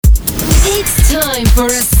It's time for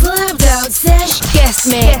a slapped out sesh guest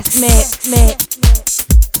mix.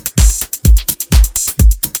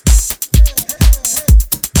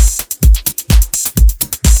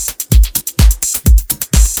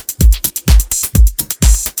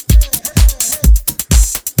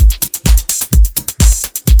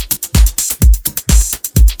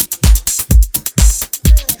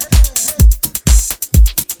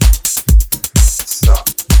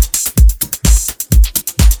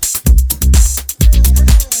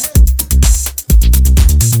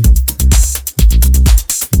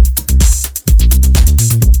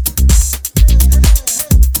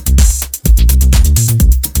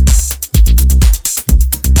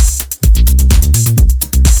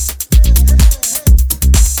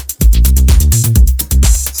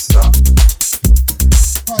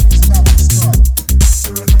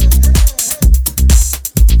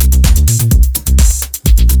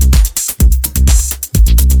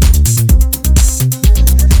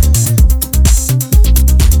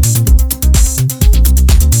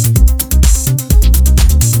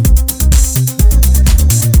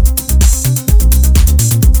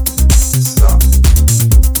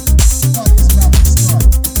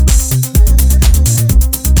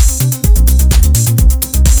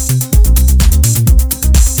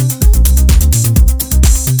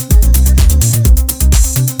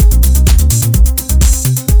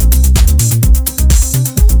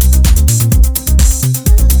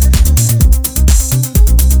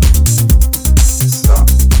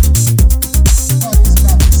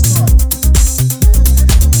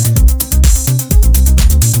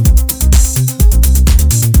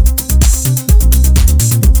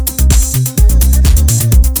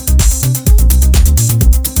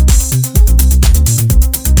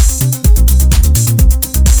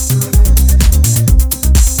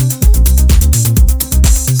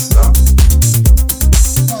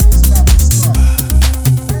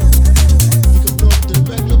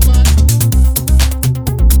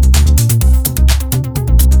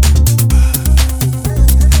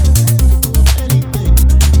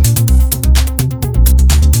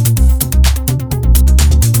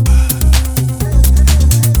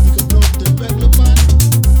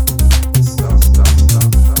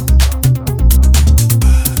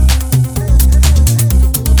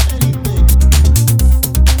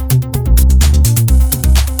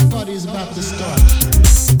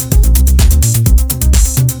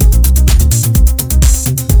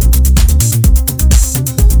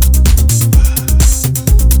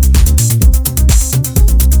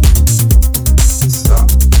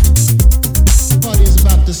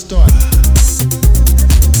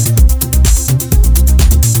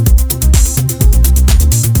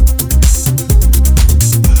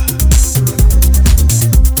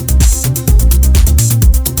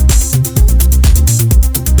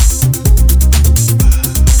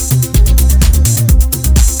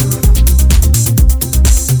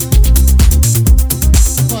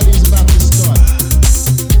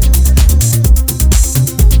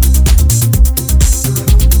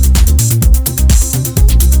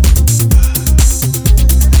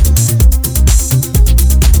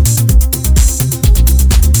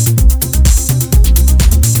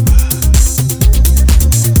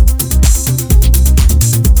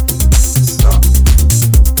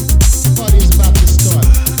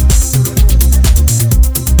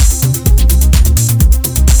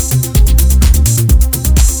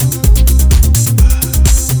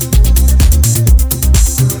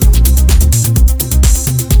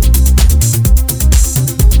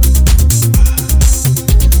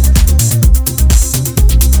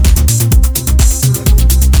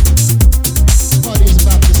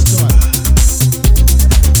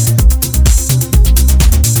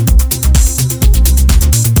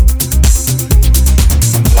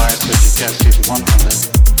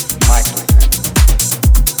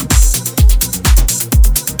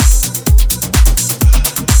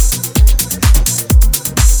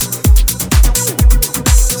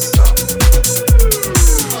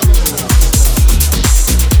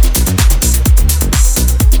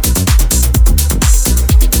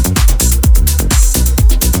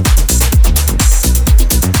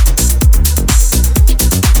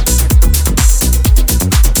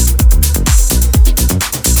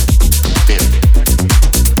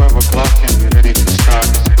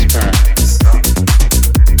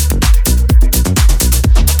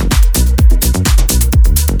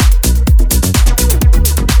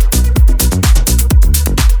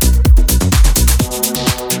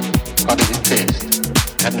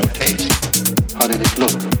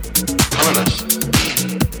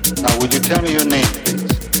 Would you tell me your name,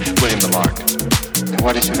 please? William the Lark. And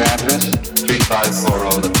what is your address?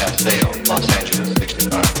 3540 The Paseo, Los Angeles,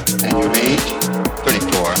 65. And your age?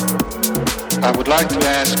 34. I would like to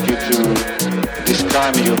ask you to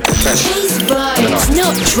describe your profession. Chase vibes,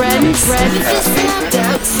 not trends. This Slapped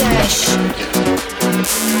Out Sesh.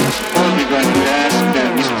 Suppose we're going to ask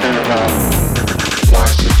Mr.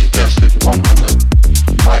 Lars to suggest on the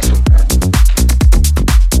microphone.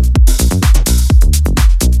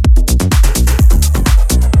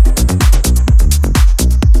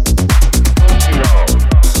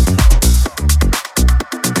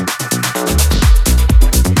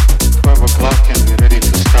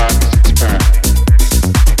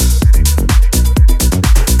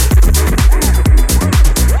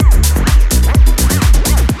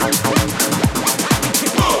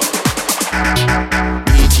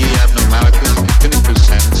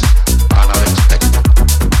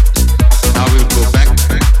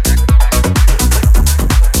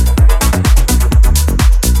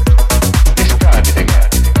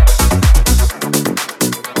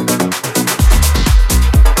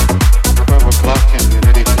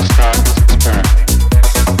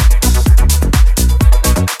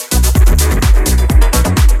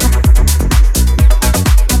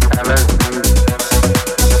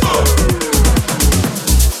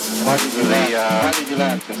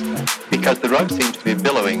 Because the rug seems to be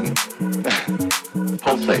billowing,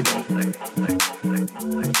 pulsating.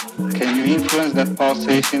 Can you influence that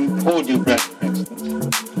pulsation? Hold your breath, for instance.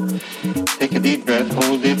 Take a deep breath,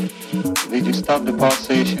 hold it. Did you stop the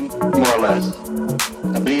pulsation? More or less.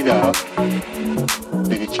 Now breathe out.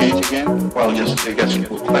 Did it change again? Well, just it gets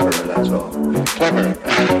cleverer, that's all. Clever.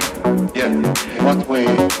 Yeah. In what way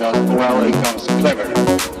does the world becomes clever?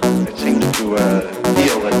 It seems to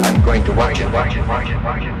feel that I'm going to watch it.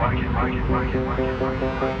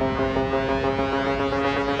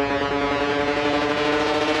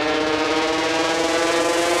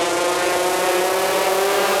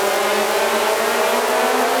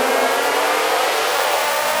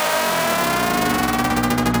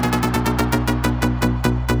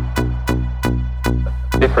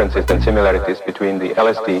 Differences and similarities between the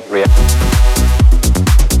LSD reaction.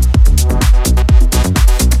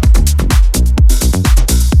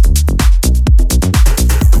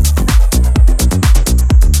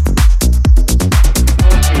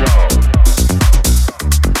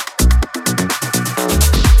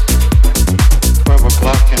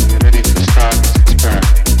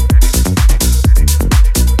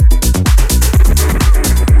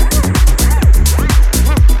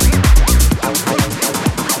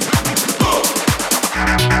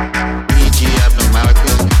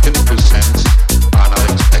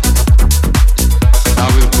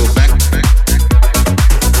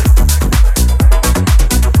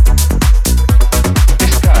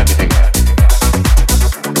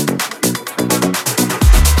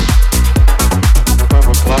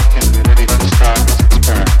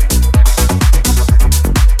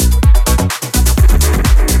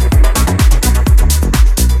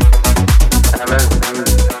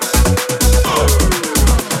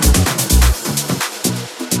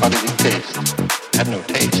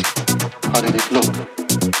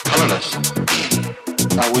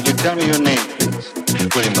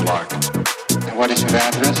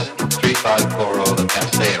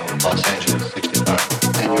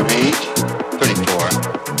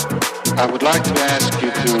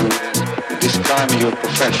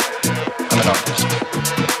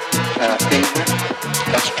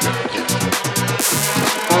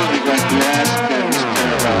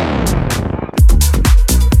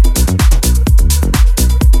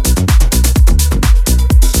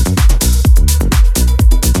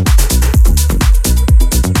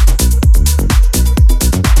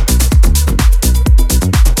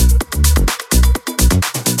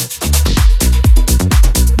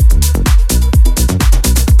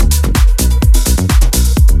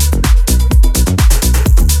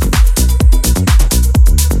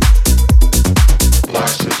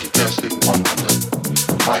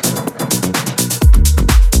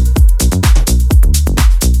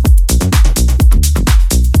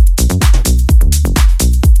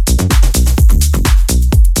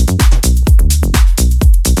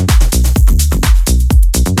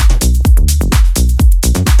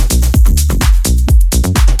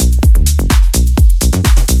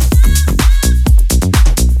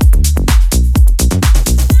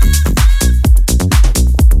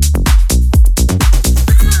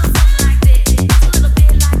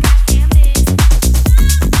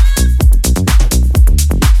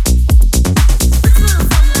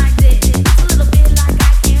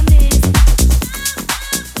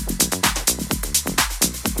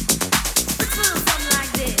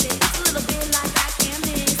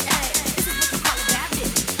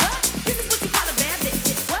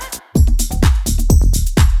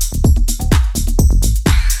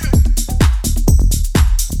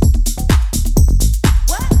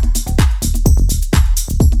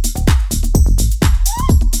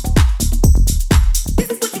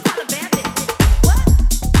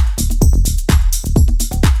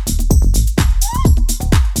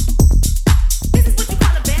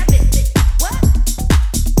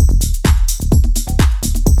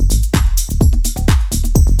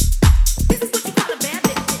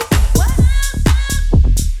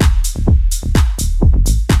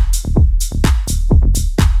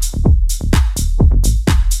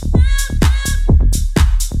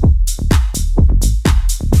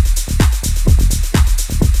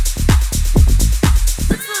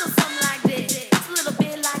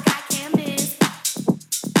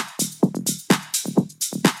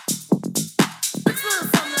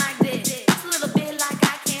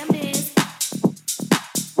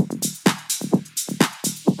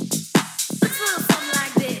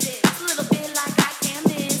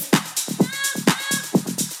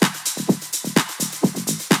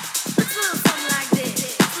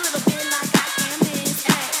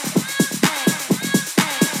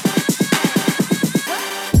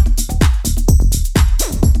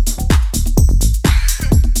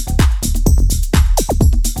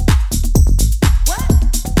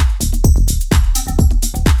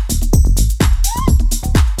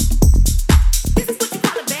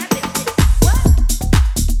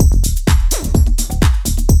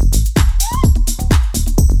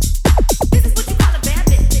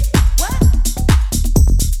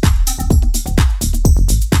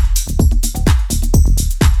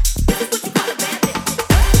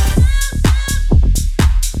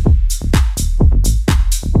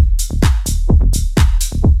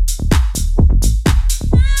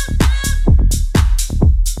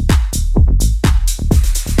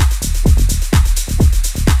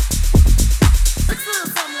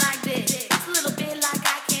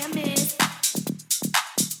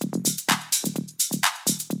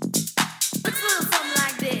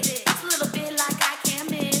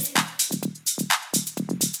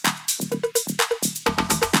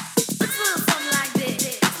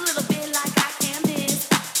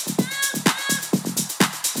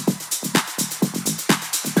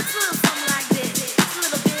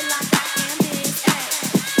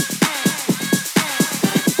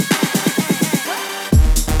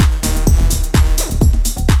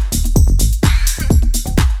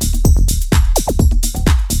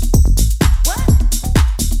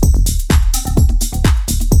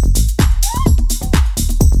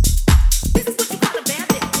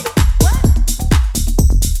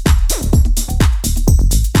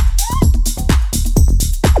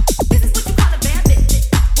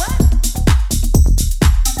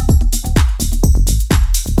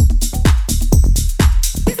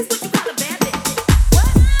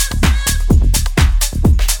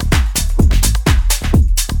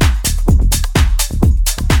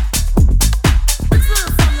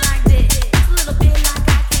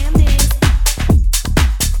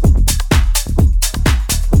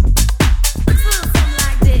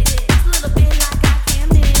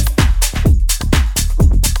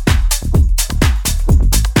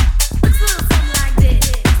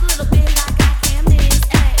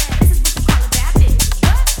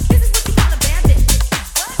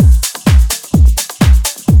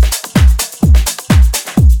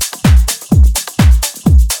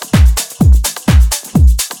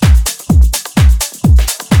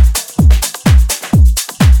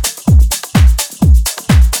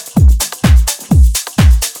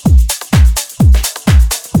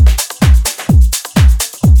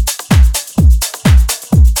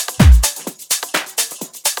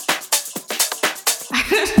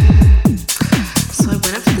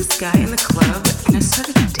 guy in the club and I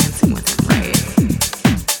started dancing with him, right?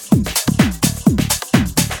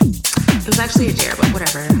 It was actually a dare, but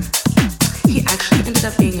whatever. He actually ended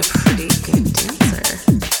up being a pretty good dancer.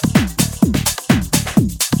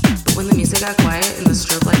 But when the music got quiet and the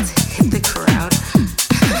strobe lights hit the crowd,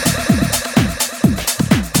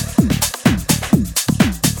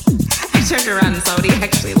 I turned around and saw what he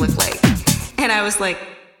actually looked like. And I was like,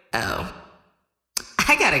 oh,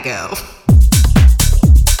 I gotta go.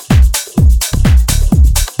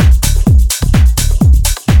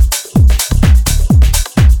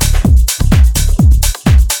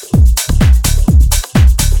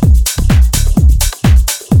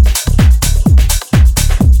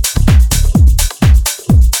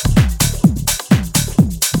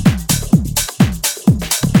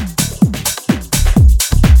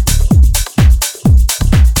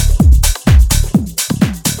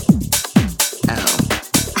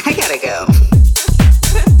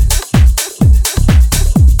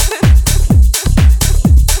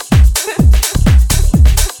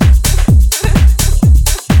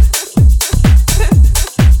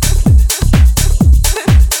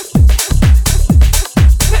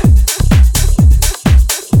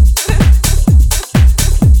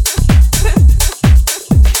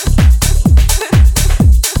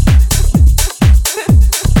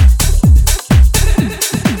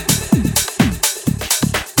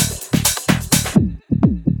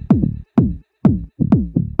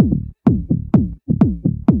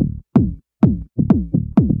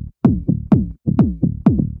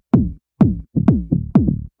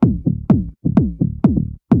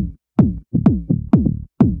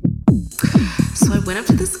 Went up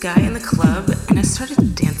to this guy in the club and I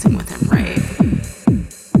started dancing with him, right?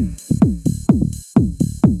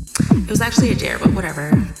 It was actually a dare, but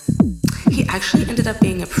whatever. He actually ended up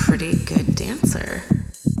being a pretty good dancer.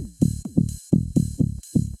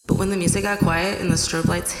 But when the music got quiet and the strobe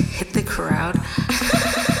lights hit the crowd,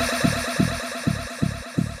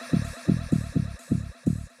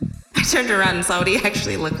 I turned around and saw what he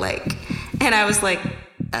actually looked like. And I was like,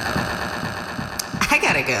 I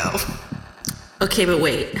gotta go. Okay, but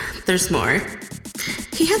wait, there's more.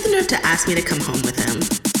 He had the nerve to ask me to come home with him.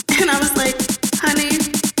 And I was like, honey,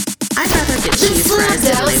 I'd rather get cheese fries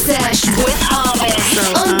than live with my cat. With Harvest So,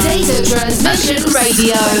 on Data Transmission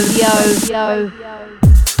Radio.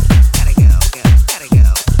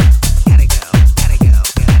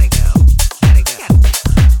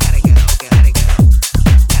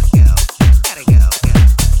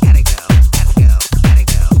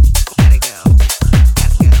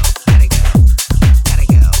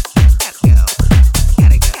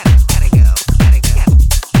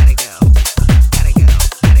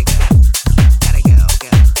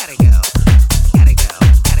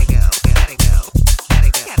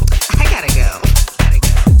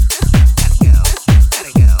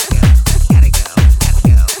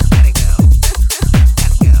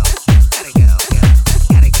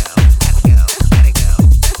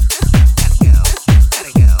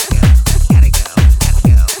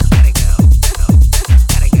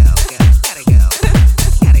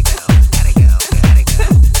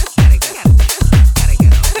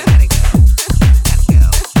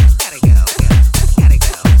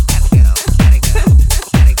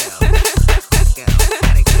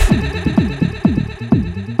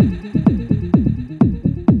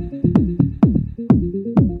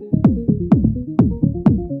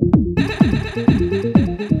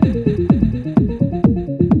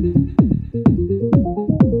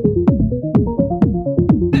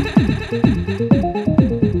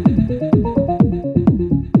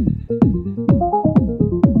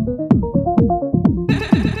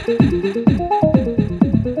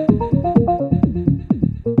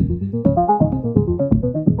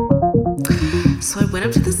 So I went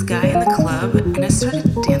up to this guy in the club and I started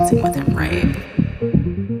dancing with him, right?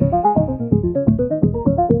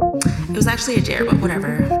 It was actually a dare, but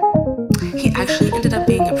whatever. He actually ended up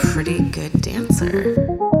being a pretty good dancer.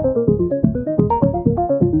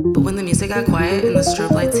 But when the music got quiet and the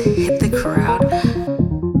strobe lights hit the crowd,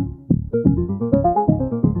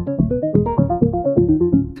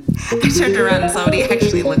 I turned around and saw what he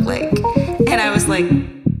actually looked like. And I was like,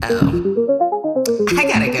 oh, I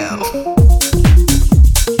gotta go.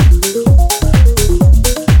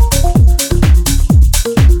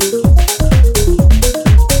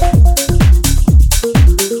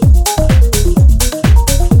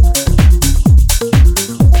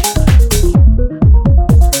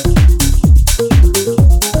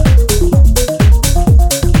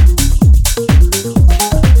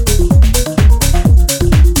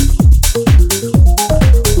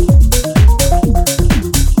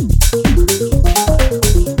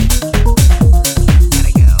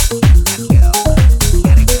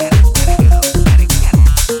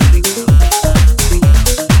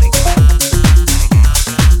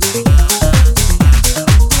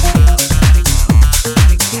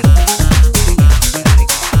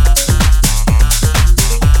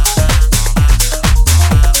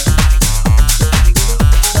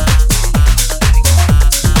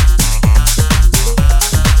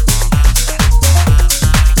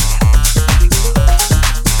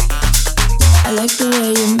 like the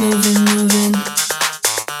way you're moving, moving.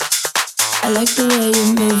 I like the way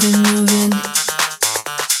you're moving, moving.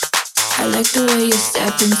 I like the way you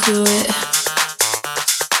step into it.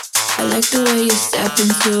 I like the way you step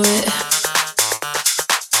into it.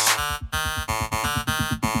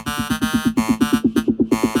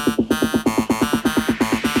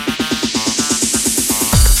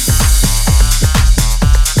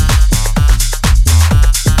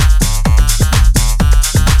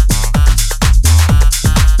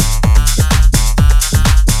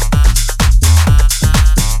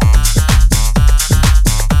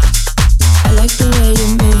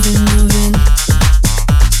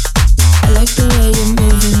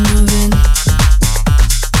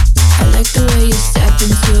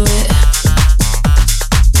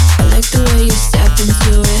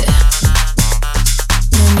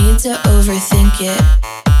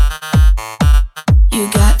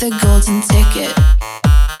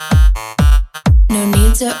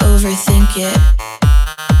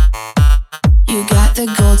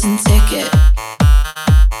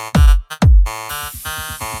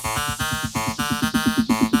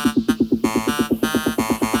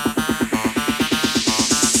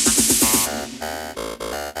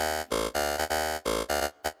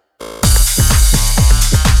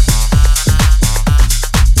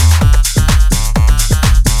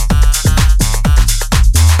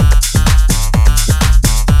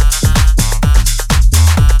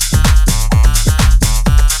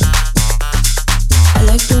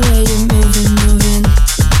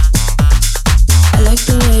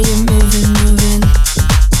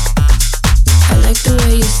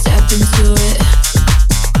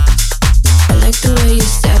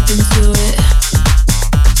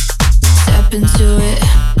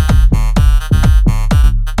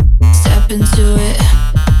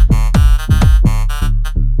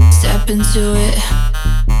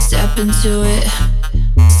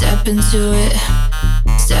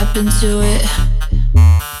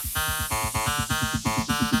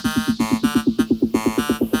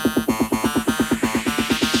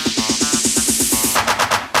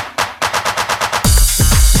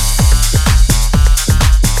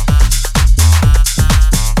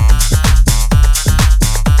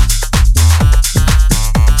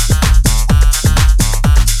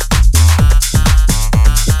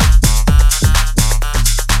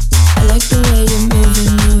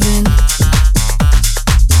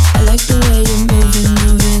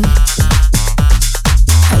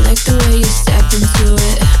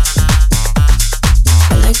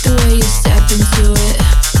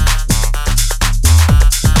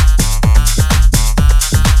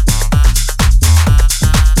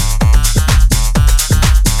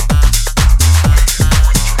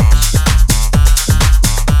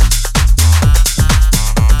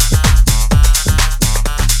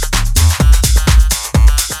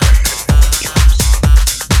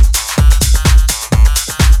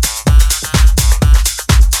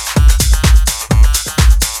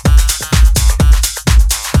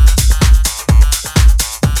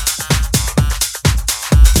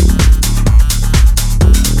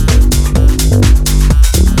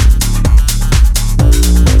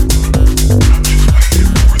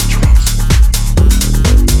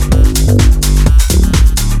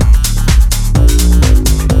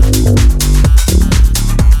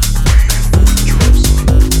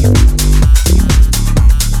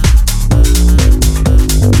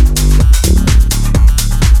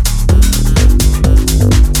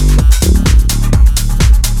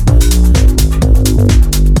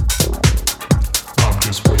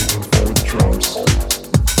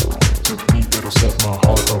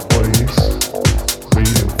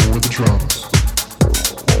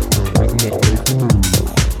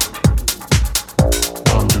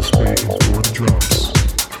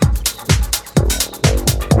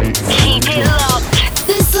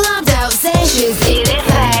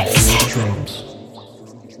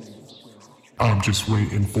 Just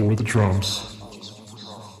waiting for the drums.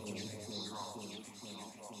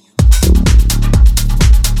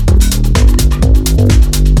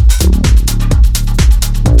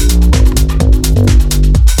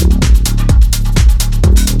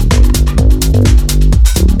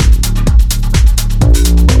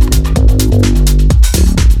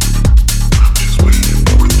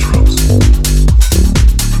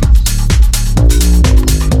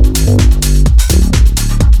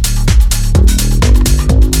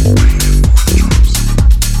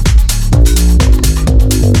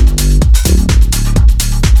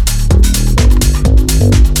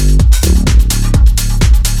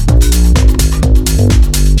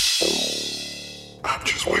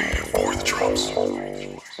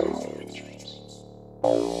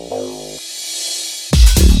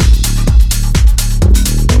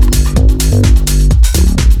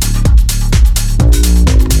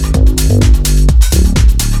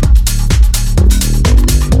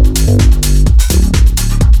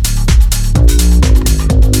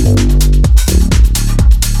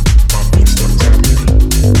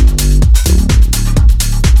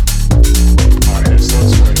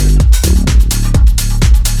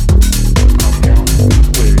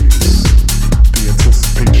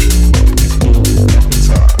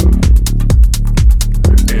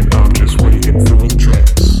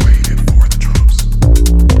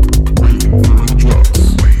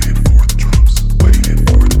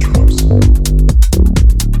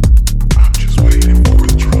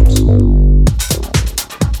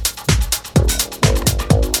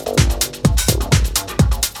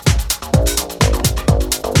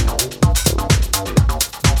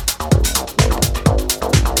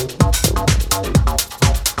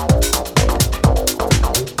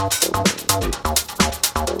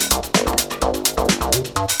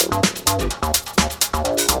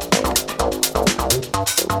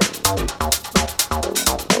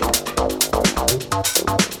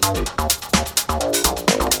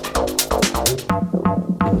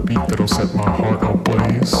 The beat that'll set my heart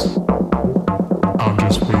ablaze. I'm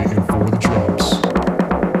just waiting for the drums.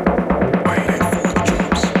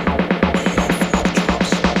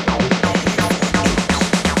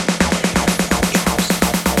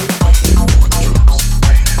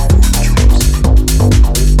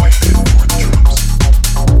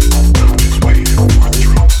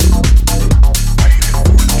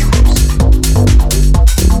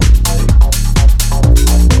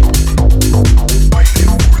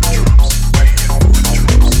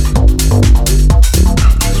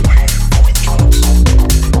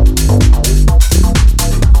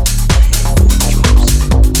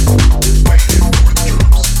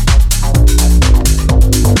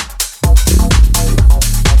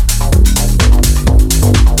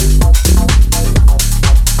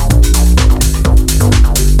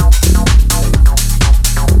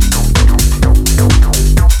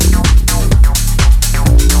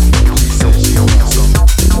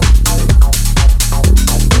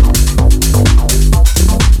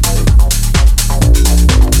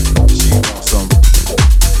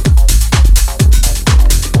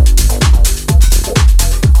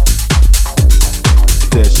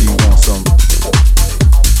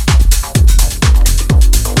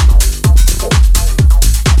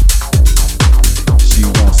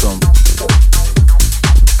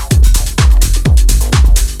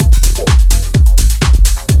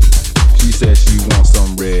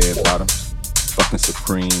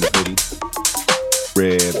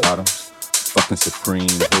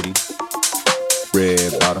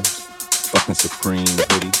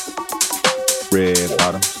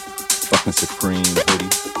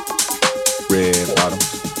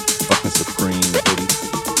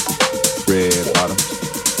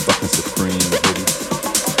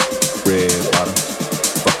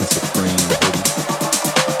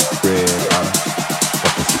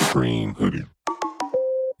 Hoodie.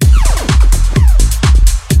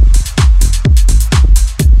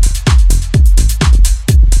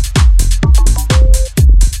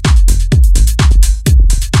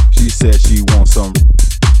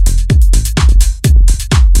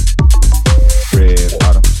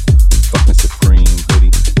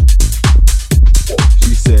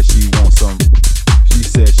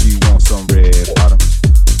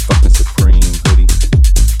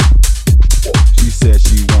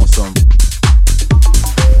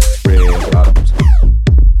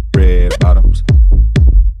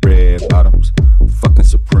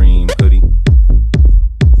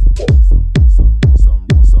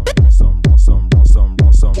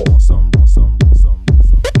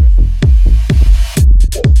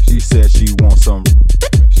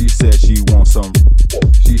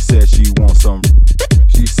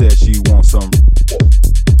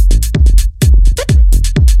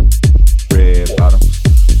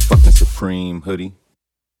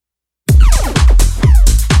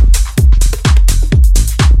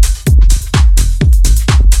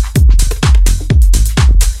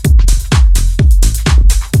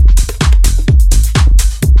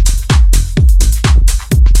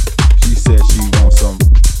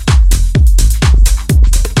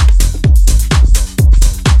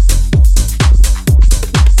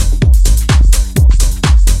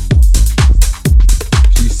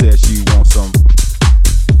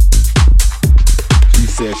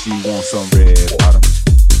 Some red bottoms,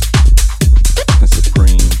 fucking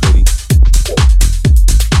Supreme hoodie.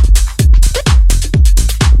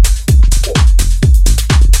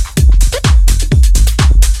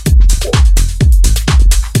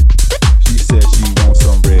 She said she wants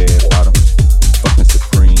some red bottoms, fucking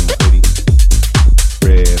Supreme hoodie.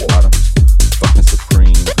 Red bottoms, fucking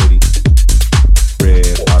Supreme hoodie.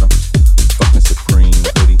 Red bottoms, fucking Supreme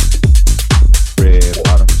hoodie. Red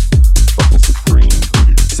bottoms, fucking Supreme hoodie.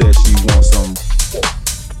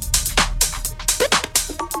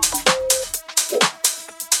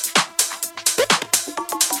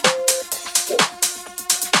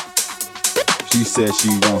 Said she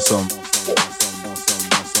wants some. She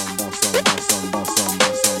said she wants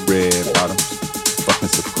some red bottoms, fucking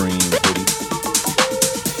Supreme hoodie.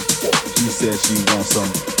 She said she wants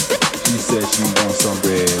some. She said she wants some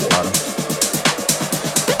red bottoms.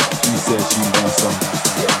 She said she wants some.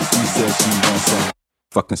 She said she wants some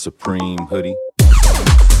fucking Supreme hoodie.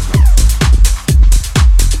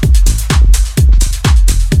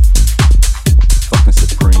 Fucking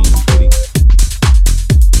Supreme hoodie.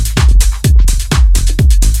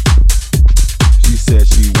 She said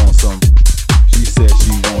she wants some. She said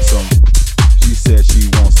she wants some. She said she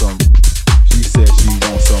wants some. She said she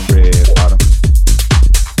wants some red bottoms.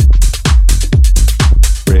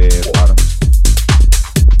 Red bottoms.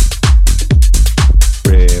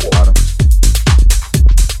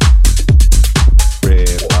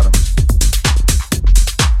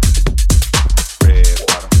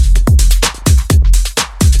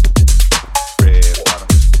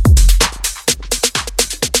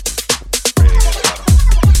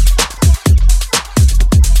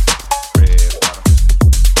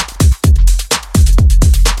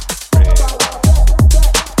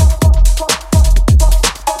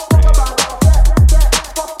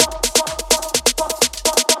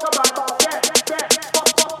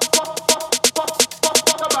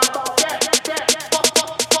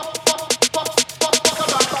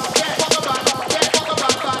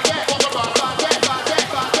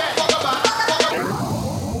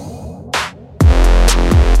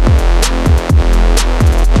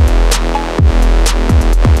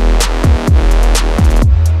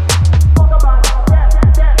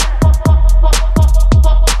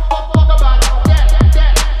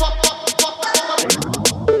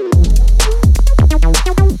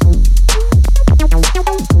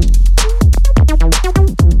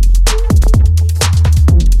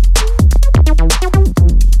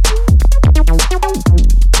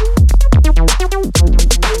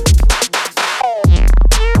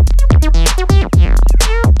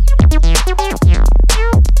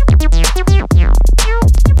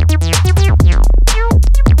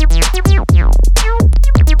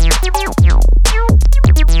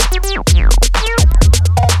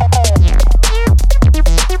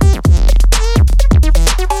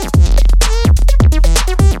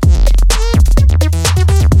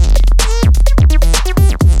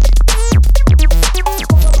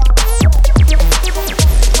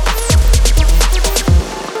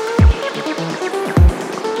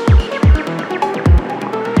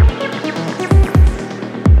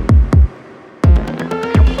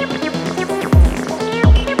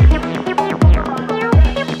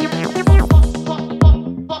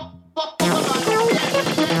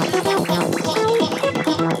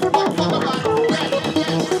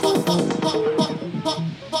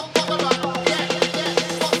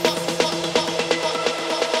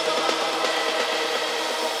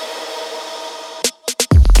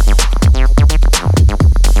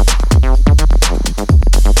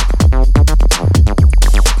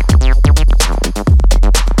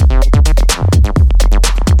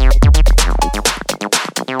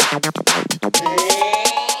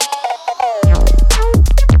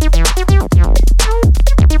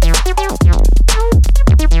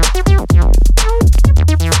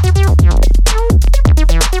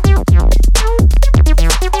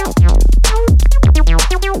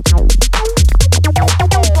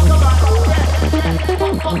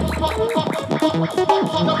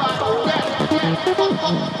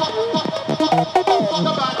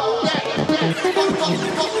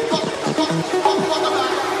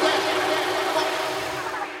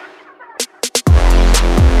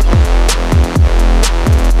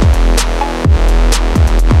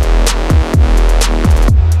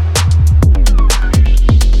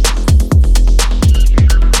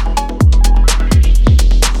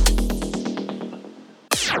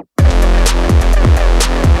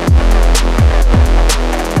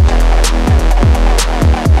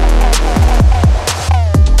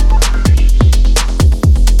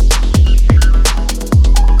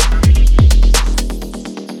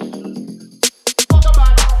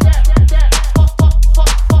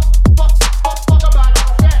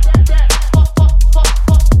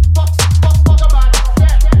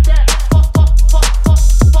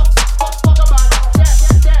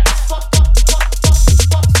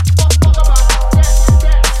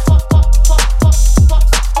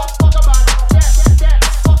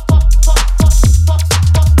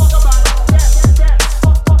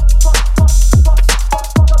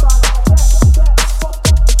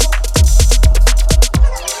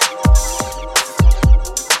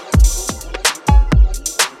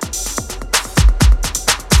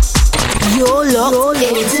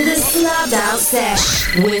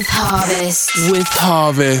 with Harvest. With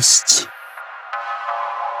Harvest.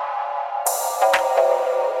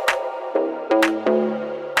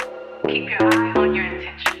 Keep your eye on your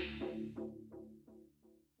intention.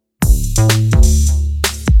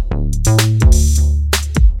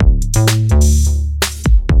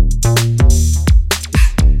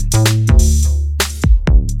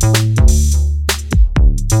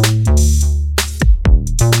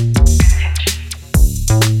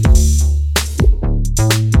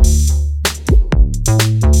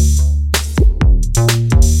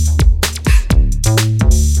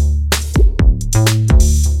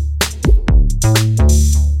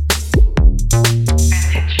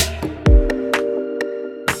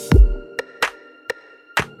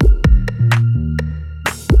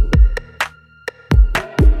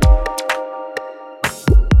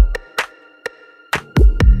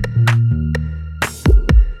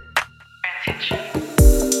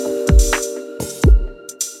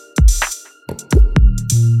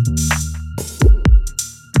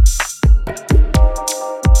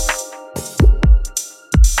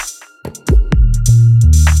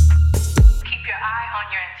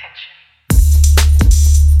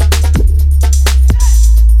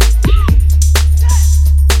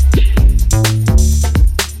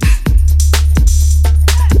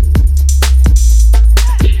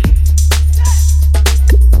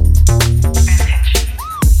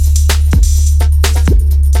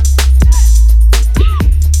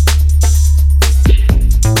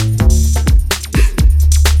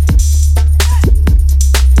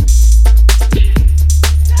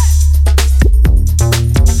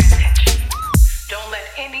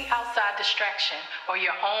 Or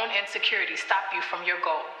your own insecurity stop you from your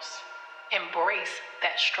goals. Embrace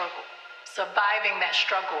that struggle. Surviving that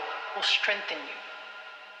struggle will strengthen you.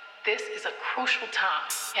 This is a crucial time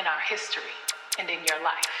in our history and in your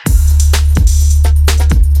life.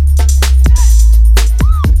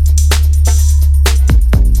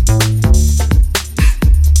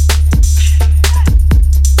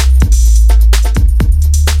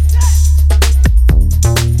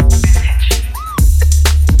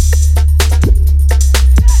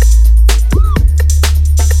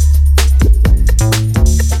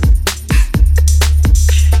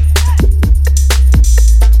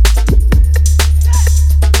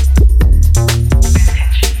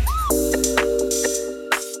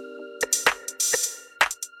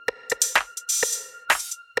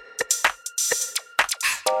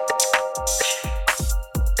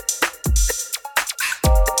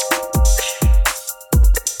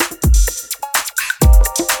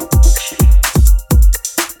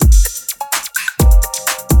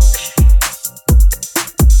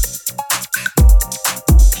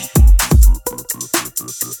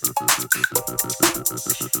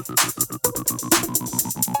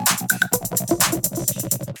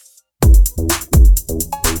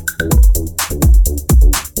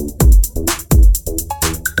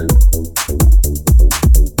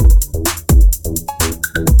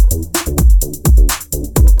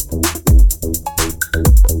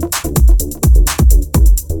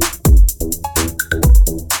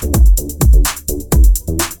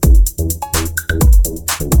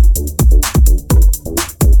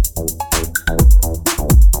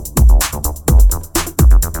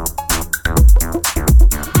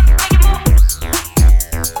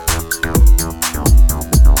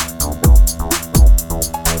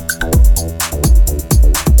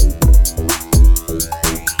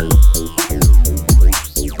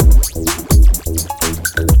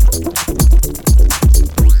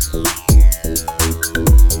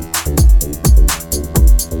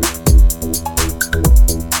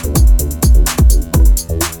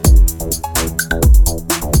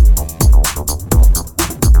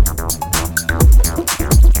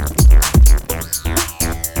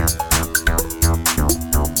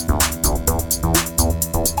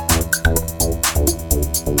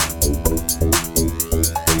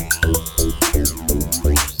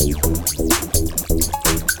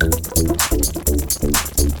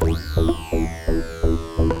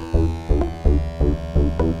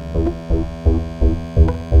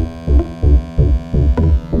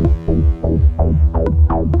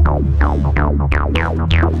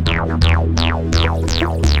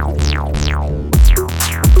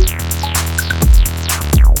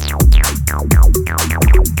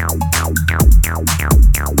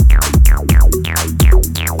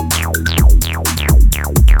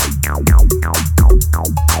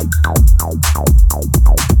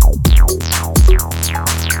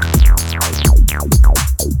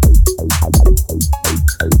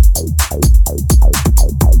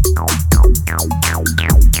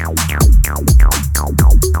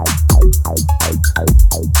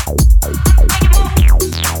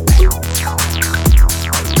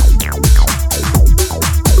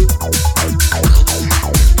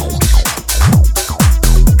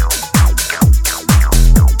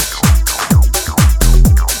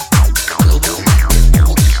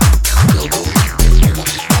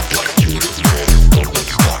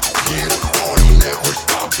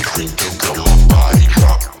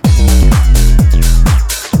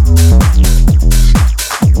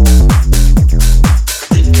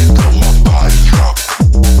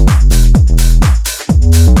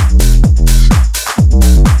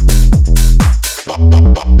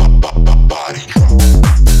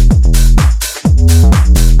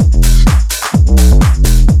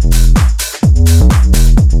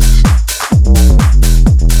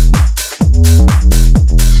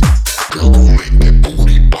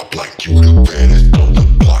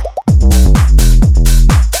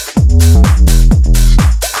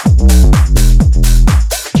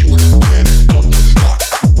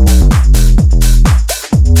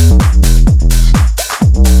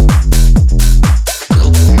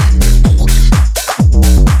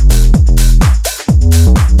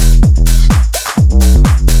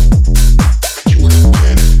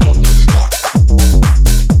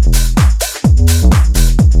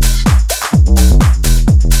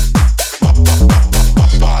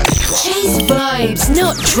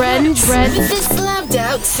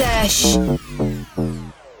 Sesh.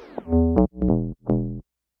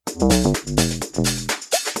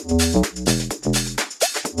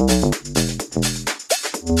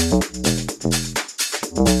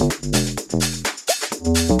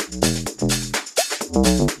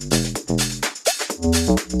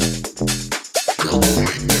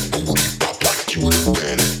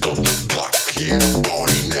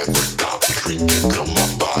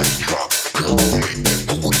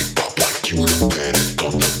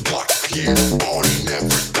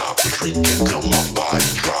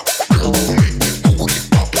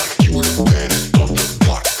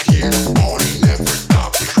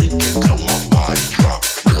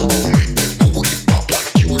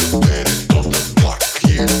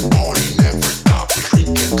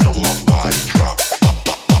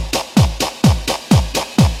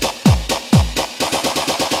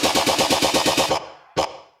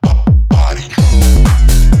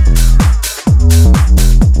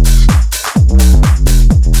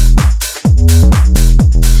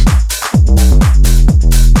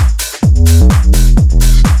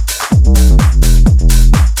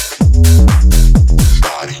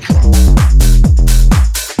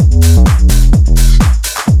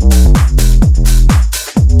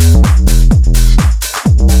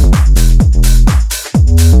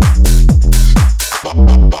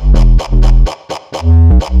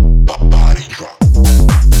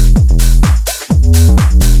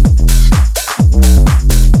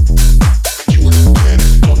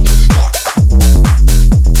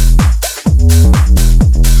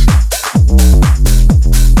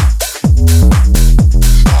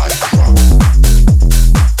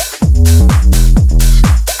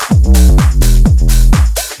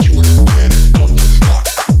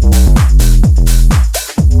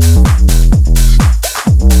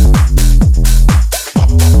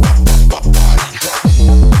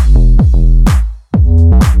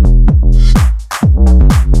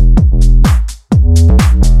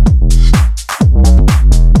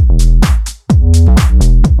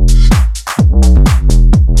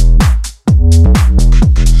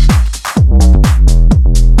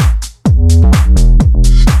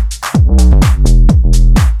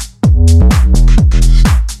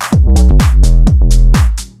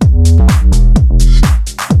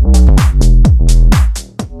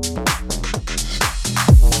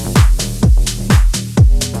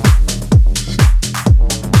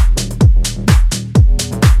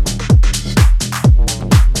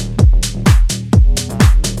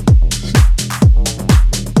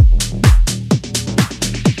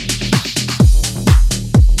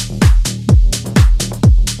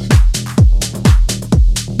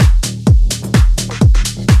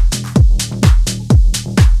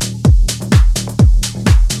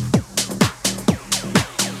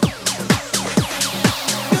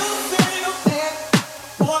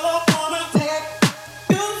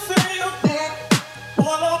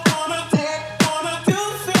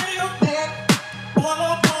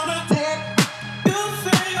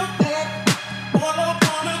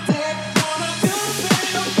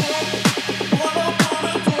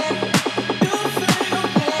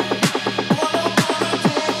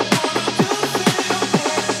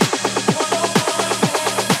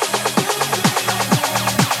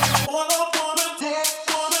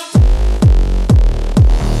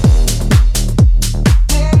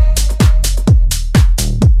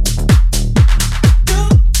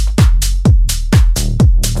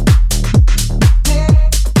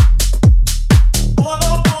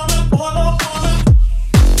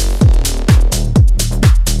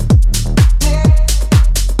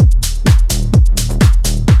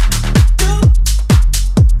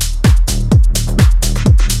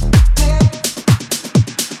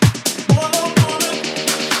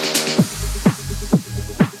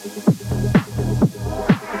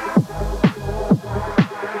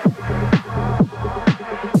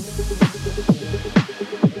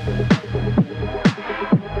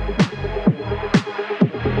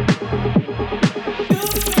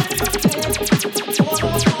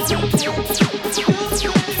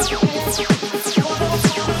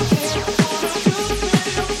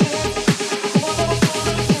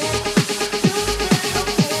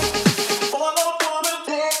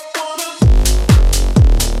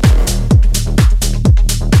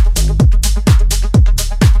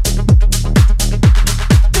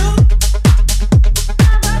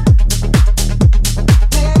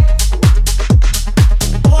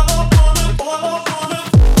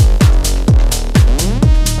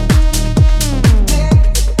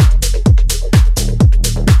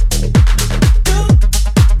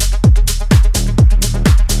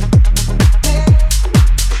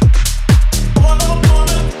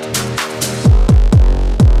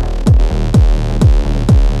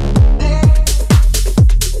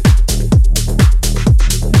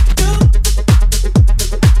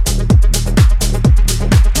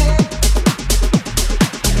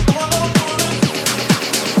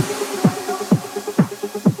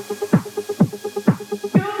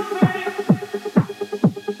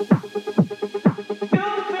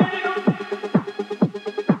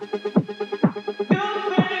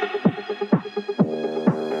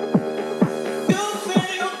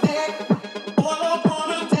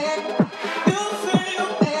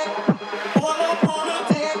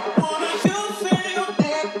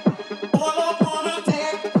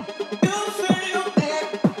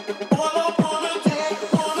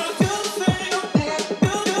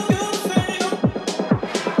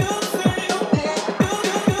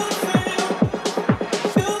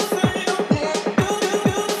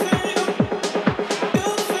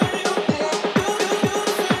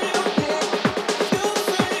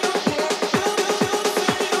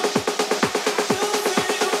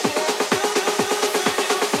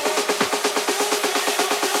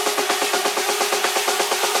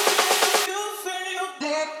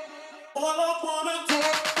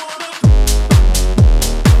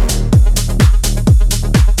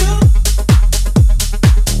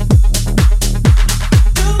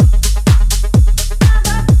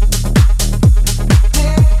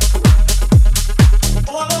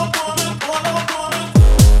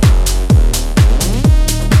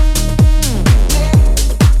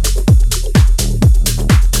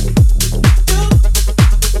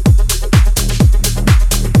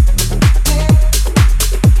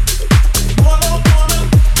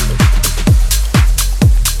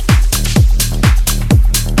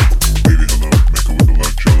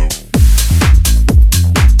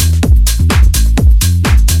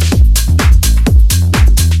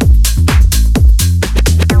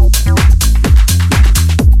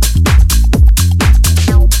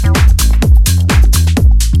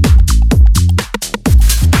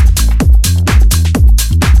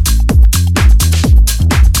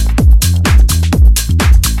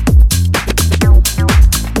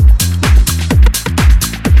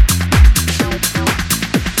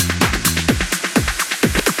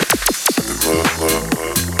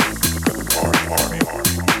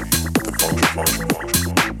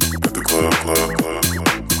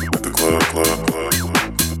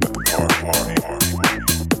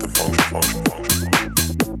 Baby,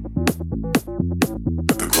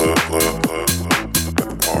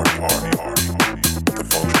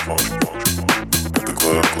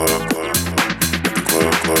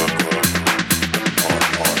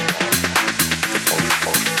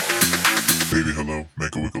 hello.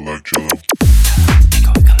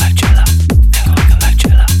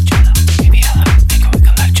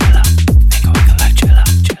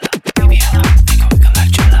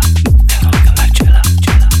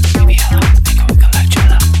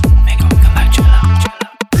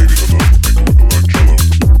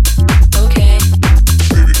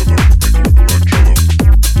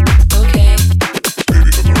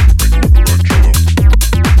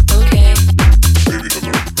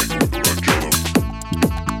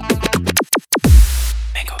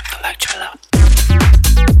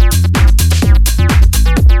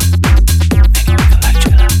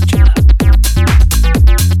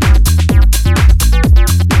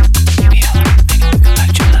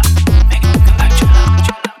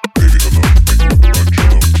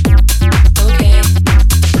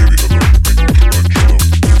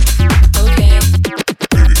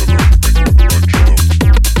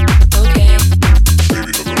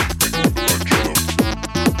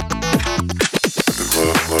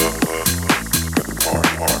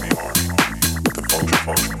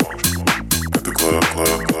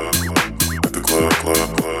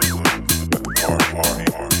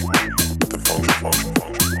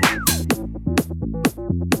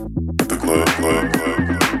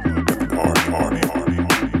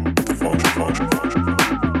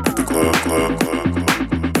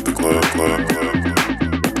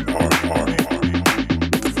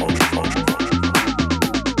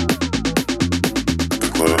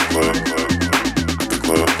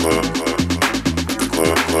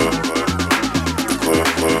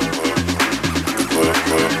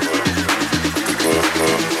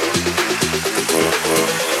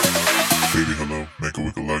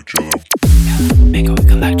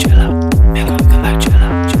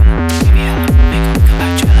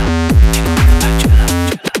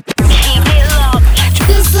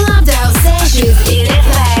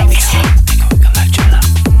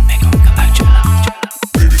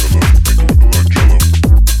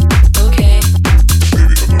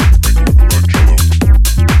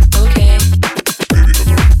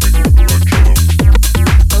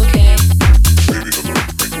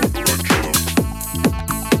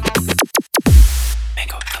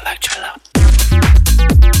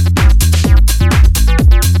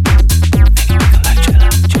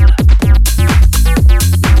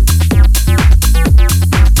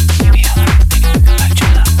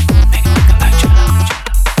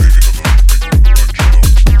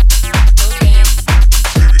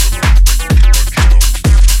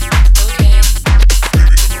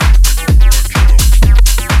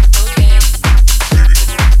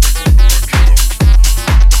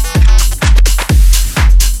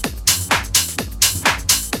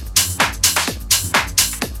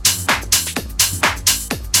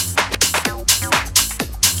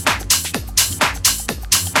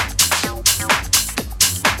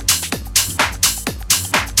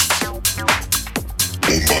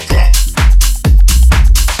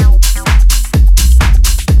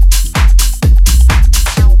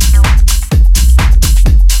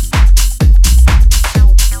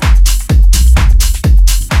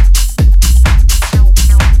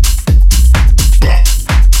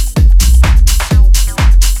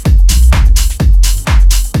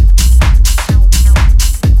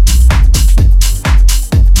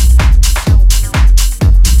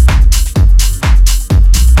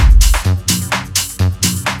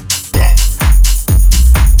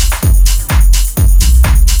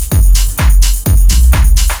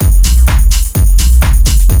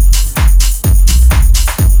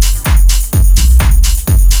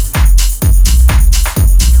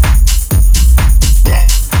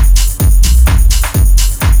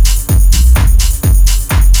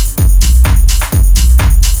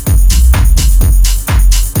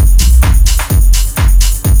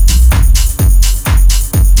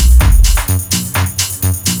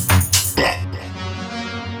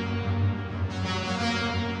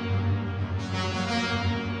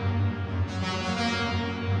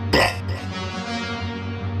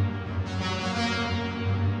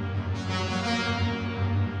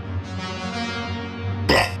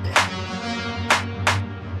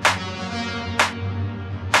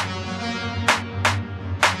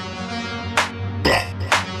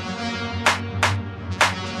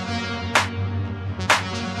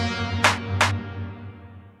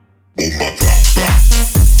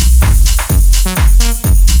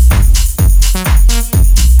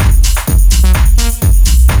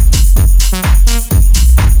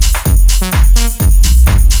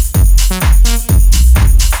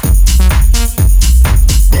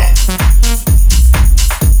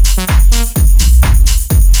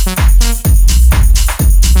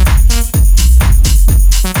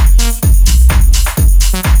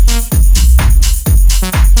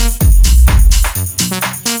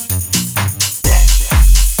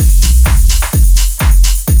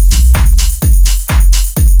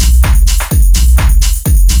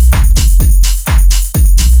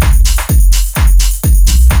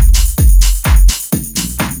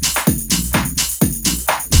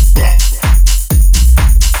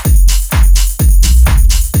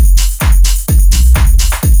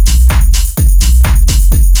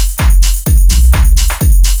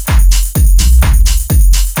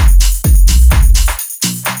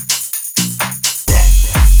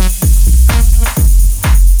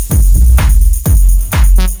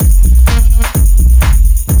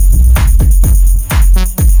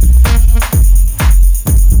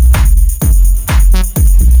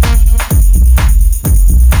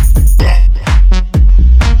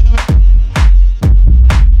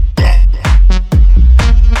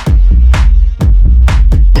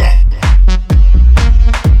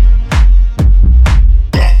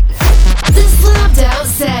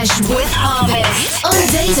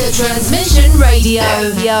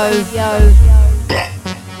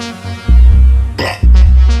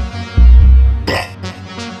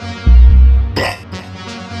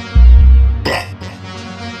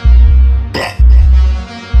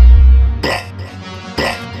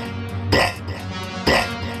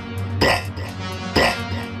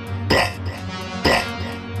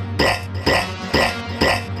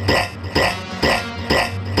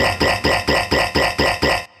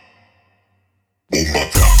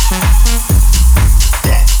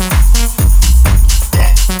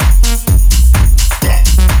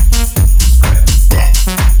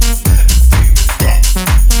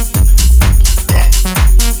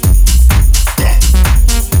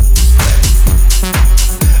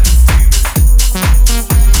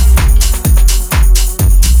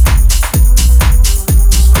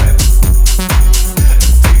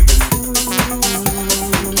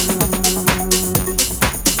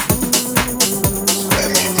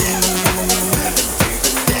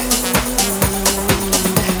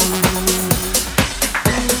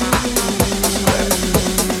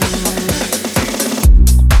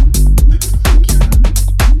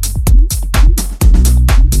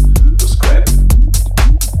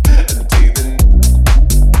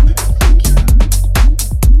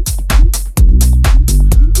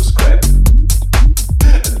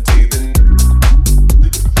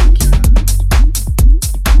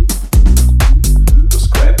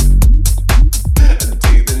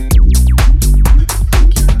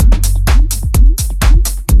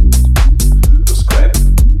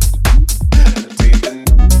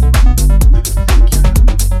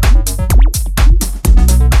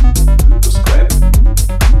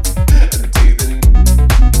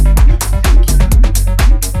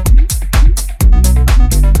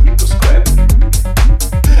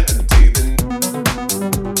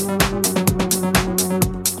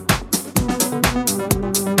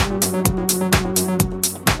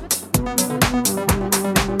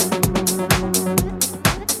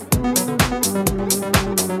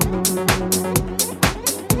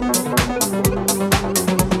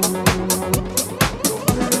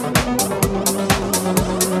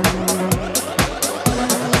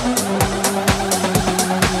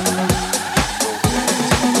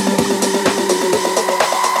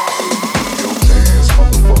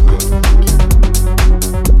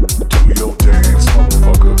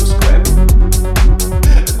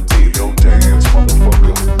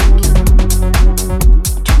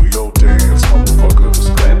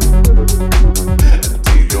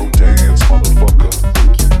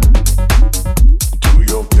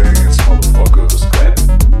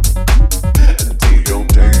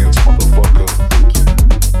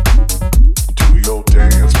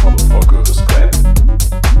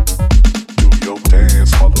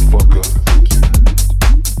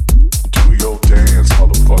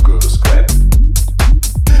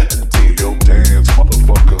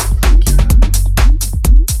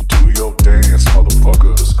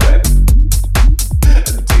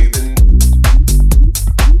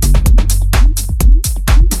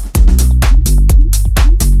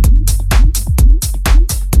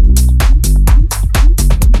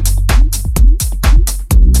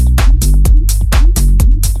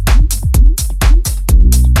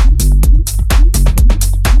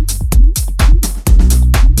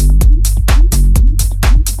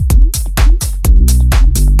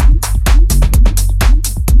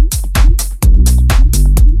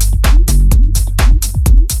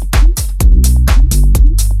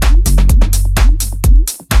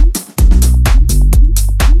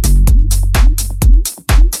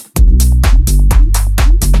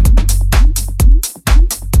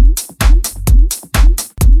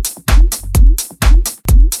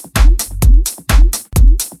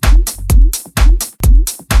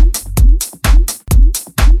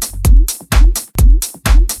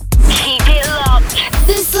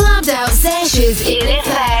 Sessions in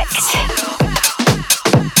effect.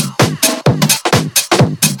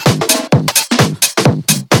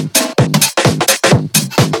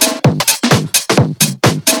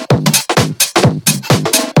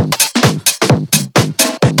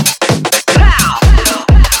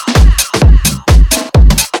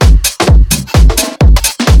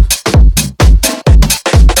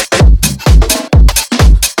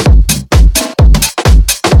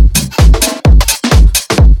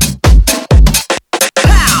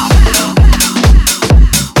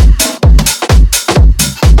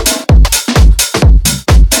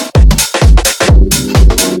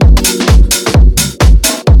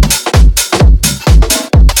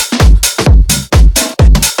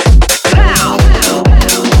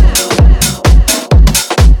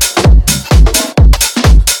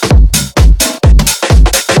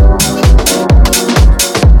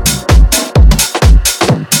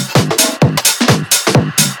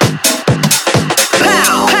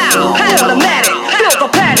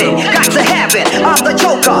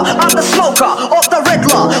 joker, I'm the smoker of the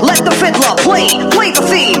Riddler. Let the fiddler play the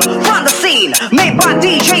theme, find the scene, made by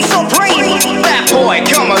DJ Supreme. That boy,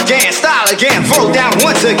 come again, style again, throw down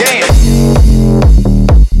once again.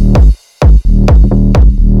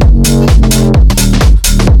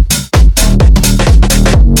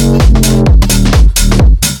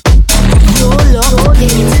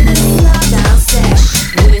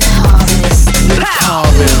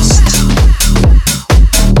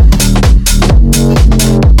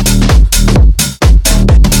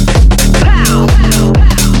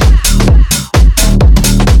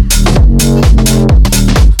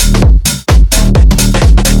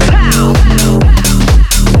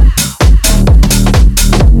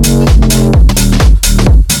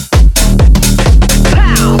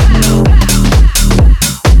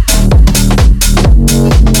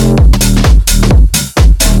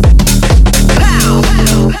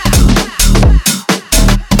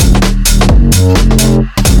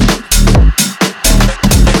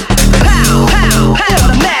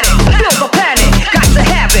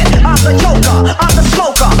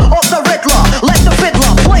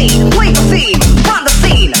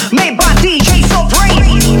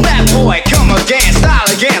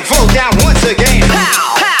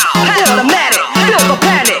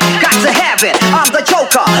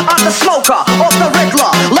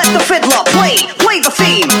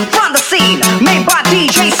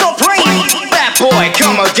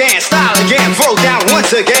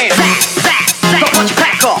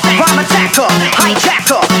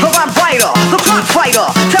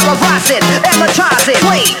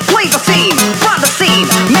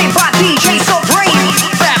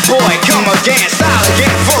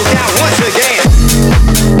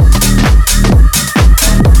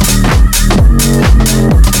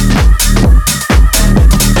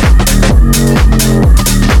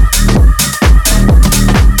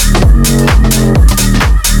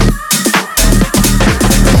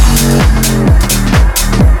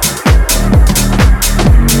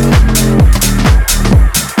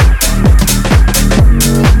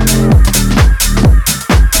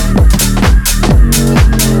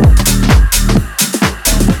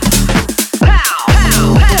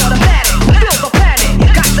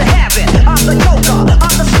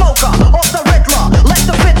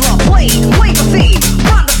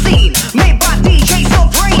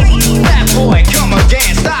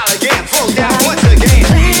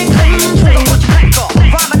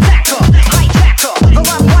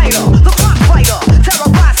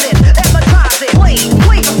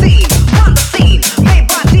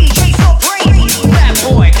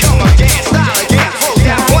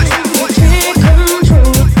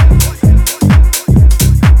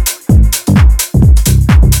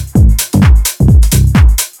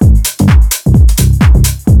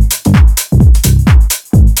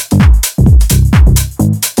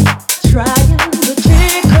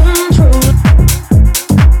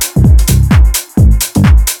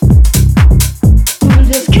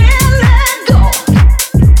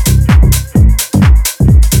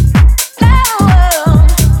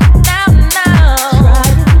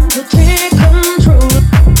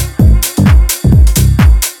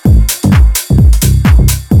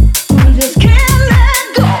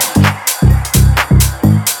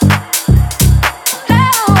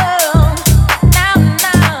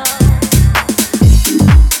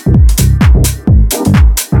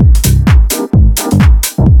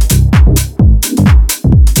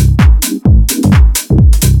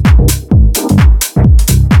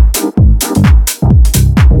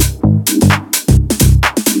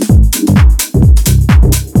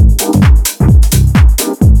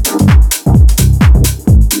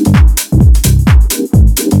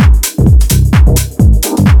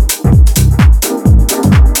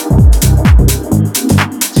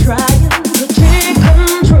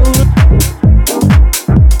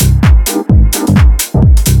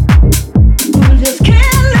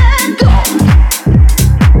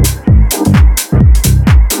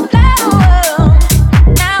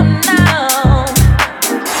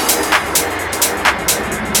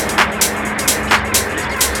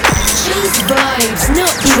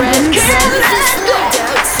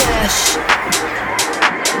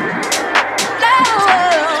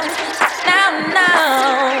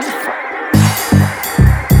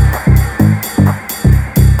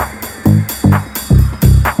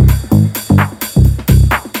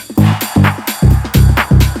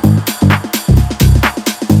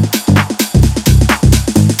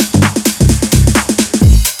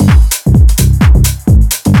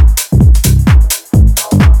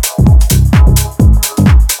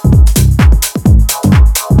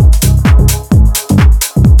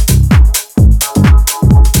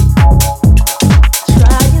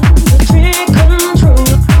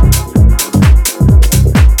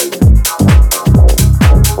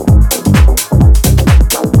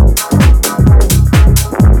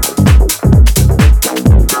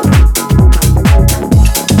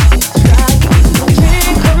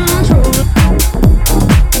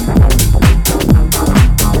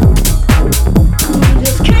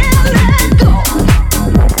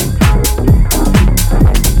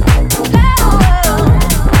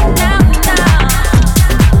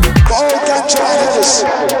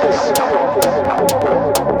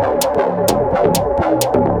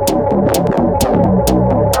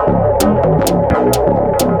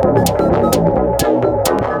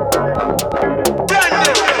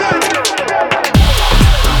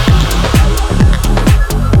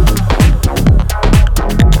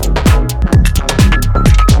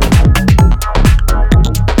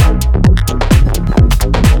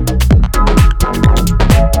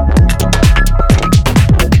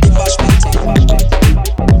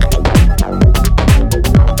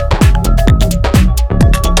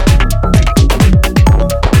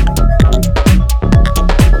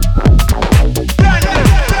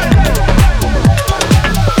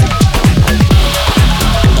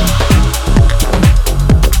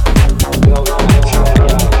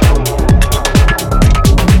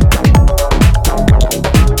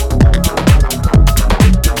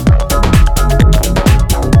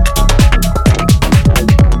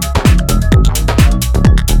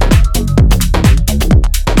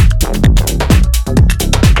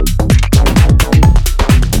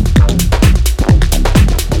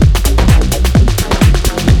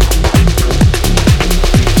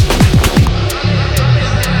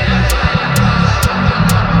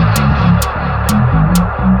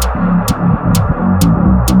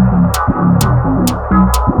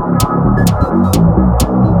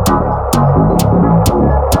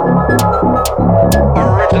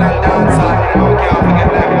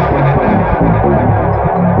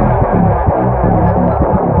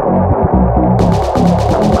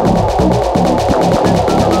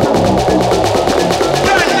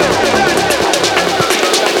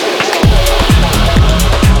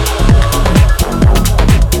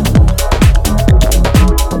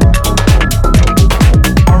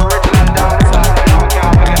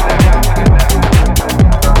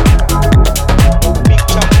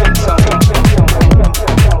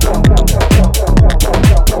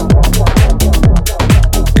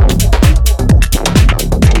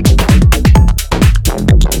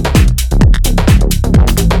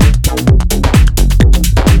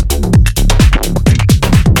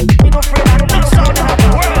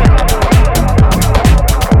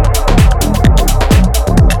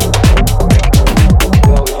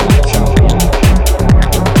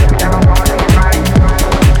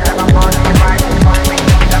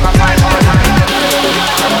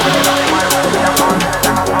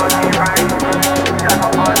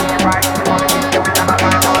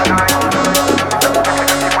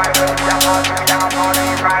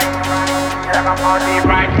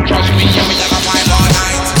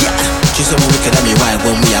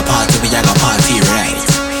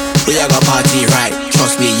 We are gonna party right.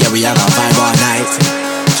 Trust me, yeah, we are gonna vibe all night.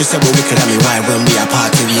 Just say we wicked and me wild when we are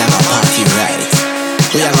party, we are gonna party right.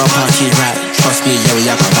 We are gonna party right. Trust me, yeah, we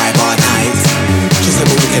are gonna vibe all night. Just say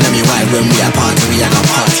we wicked and me wild when we are party, we are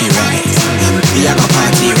gonna party right. We are gonna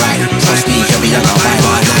party right. Trust me, yeah, we are gonna vibe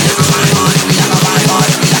all night. We are gonna vibe all,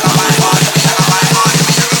 we are gonna vibe all, we are gonna vibe all,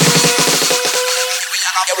 we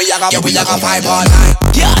are gonna vibe all. Yeah, we are gonna vibe all night.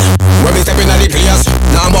 Yeah. When we step in the place,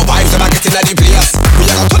 now more vibes when I get in the place. We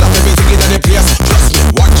are gonna turn up everything in the place. Trust me,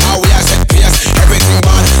 watch how we are set pace. Everything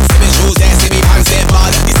bad. See me shoes there, see me pants there bad.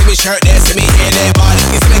 You see me shirt there, see me hair there bad.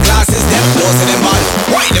 You see me glasses there, clothes in them bad.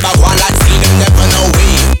 Why them a go on like see them never know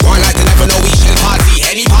we. Go on like they never know we shall party.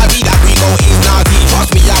 Any party that we go is naughty.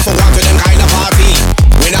 Trust me, I for one to them kind of party.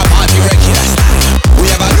 We not party regular style. We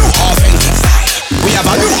have a new authentic style. We have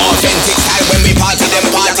a new authentic style when we party. Them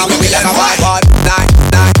party we like a vibe all night.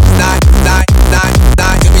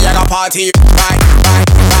 We like a party right. We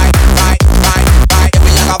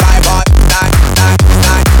like a vibe all night.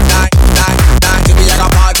 We like a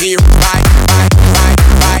party right.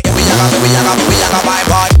 We like a vibe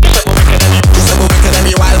all. Just so we can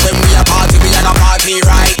be wild when we a party. We like a party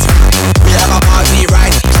right. We like a party right.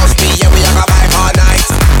 Trust me, yeah, we like a vibe all night.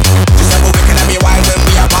 Just so we can be wild when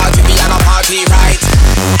we a party. We like a party right.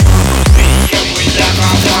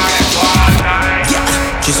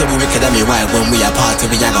 She said we wicked and me wild when we a party,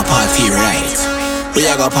 we a go party right. We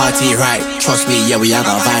a go party right. Trust me, yeah, we a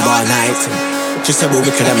go vibe all night. She said we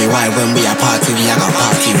wicked and me wild when we a party, we a go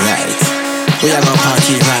party right. We a go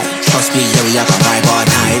party right. Trust me, yeah, we a go vibe all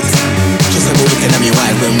night. She said we wicked and me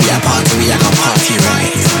wild when we a party, we a go party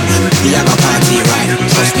right. We a go party right.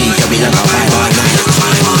 Trust me, yeah, we a go vibe all night. We a go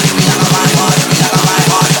vibe all, we a go vibe all, we a go vibe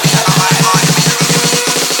all, we a go vibe all.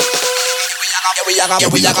 Yeah,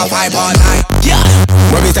 we a go vibe all night. Yeah.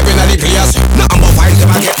 When we step in the place, nothing but vibes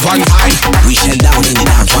never get one time. We shell down in the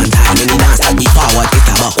dance one time. In the dance that we forward, it's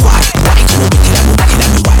about quiet. Right, so we wicked and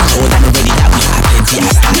we wild. So them ready that we have plenty of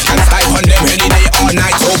style. We can style on them any day all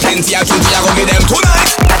night. So plenty of tunes we are gonna give them tonight.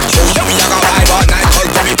 So yeah, we a go vibe all night.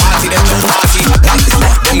 Cause every party, them just party. Like this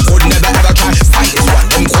one, them could never ever try. Fight this one,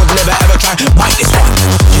 them could never ever try. Bite this one.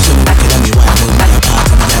 Just so we wicked and we wild. When we a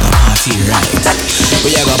party, we a go party right.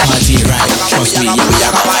 We a go party right. Trust me, yeah, we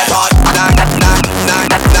a go vibe all night.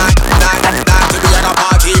 We a go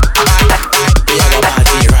party right. We a go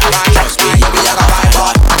party right. Trust me, yeah, we a go vibe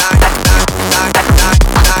all night.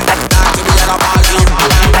 We a go party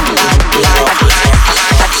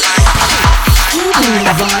Keeping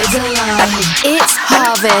the vibes alive. It's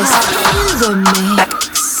Harvest in the mix.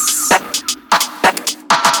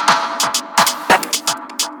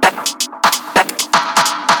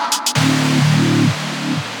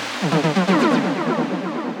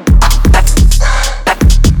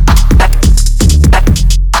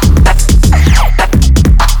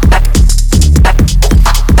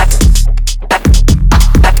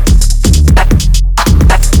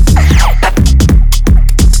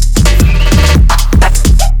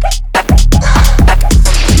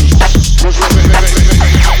 Wait.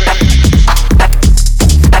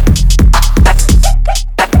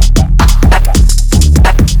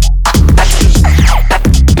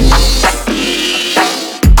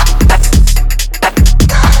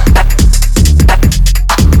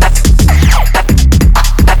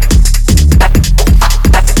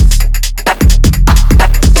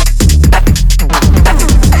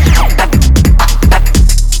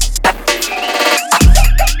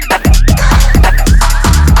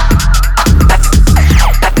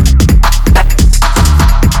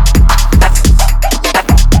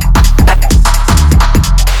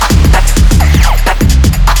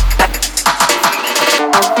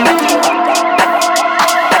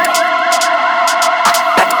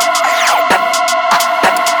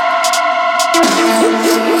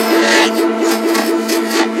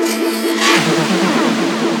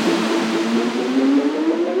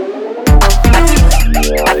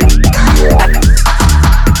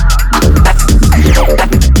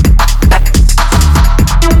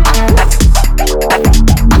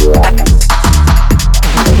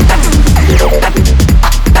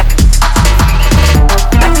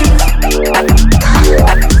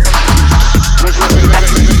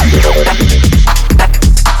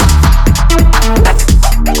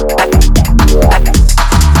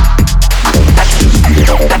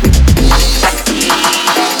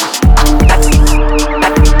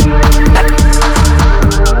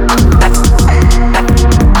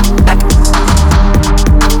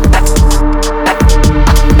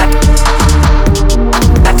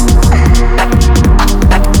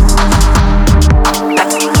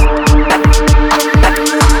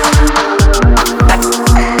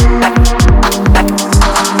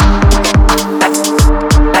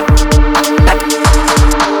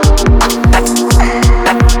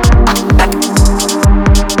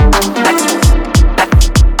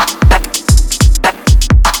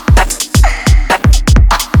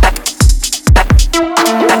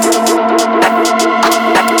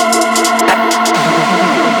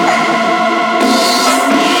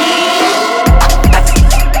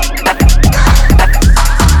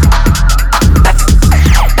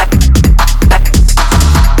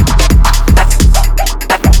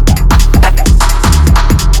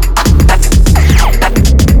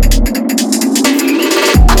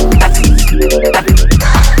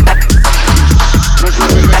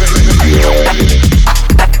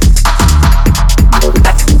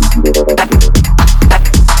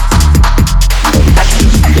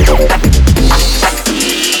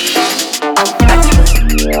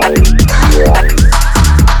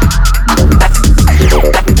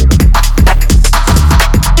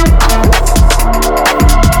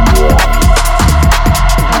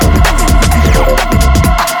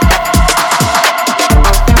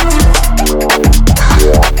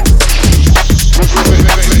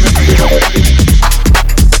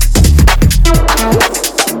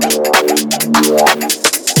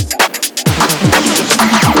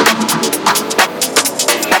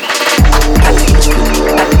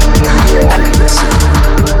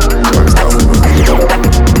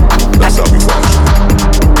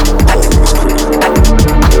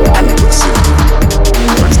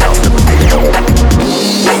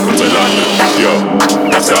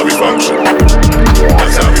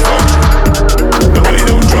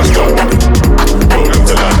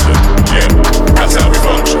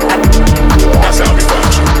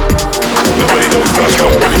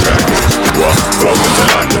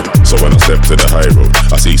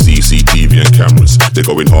 I see CCTV and cameras. They're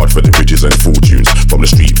going hard for the riches and fortunes. From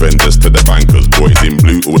the street vendors to the bankers. Boys in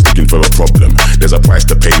blue always looking for a problem. There's a price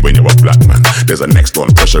to pay when you're a black man. There's a next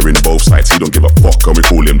one pressuring both sides. He don't give a fuck and we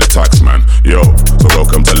call him the tax man. Yo, so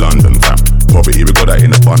welcome to London, fam. Poverty, we got that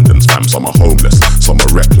in abundance, fam. Some are homeless, some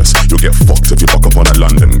are reckless. You'll get fucked if you fuck up on a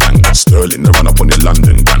London gang. Sterling to run up on your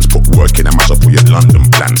London bands. Put work in and mash up all your London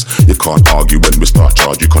plans. You can't argue when we start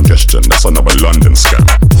charge you congestion. That's another London scam.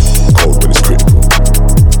 Cold when it's critical.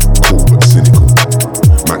 Cool but cynical.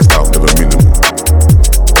 Maxed out, never minimal.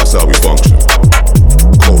 That's how we function.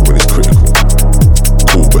 Cold when it's critical.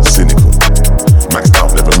 Cool but cynical. Maxed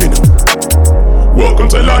out, never minimal. Welcome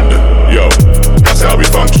to London, yo. That's how we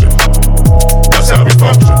function. That's how we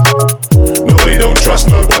function. Nobody don't trust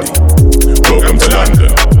nobody. Welcome to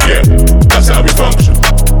London, yeah. That's how we function.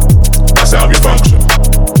 That's how we function.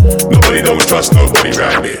 Nobody don't trust nobody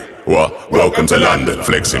round here. What? Welcome to London.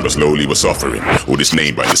 Flexing, but slowly we're suffering. All this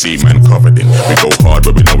name, but you see, man, covered in. We go hard,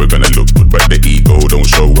 but we know we're gonna look good. But the ego don't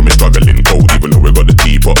show when we're struggling. Cold, even though we got the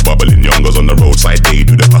teapot bubbling. Youngers on the roadside, they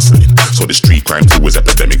do the hustling. So the street crime too is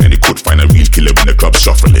epidemic, and you could find a real killer when the club's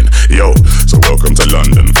shuffling. Yo, so welcome to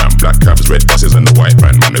London, fam. Black cabs, red buses, and the white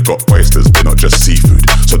van. Man, they got oysters, they're not just seafood.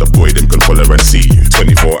 So the boy them can follow and see you.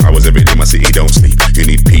 24 hours every day, my city don't sleep. You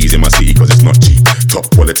need peas in my city, cause it's not cheap. Top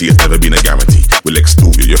quality has never been a guarantee. We'll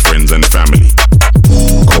extort you, your friends and family.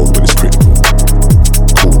 Cold when it's critical.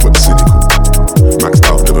 Cool but cynical. Maxed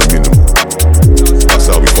out, never minimal. That's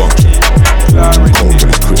how we function. Cold when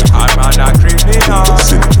it's critical. I'm not criminal. Cool but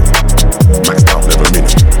cynical. Maxed out, never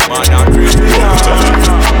minimal. Welcome to London.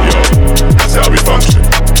 Yo, that's how we function.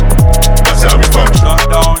 That's how we function.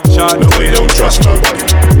 Nobody don't trust nobody.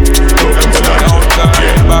 Welcome to London.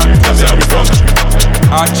 Yeah, that's how we function.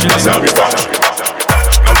 That's how we function.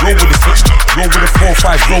 Roll with the 60, roll with the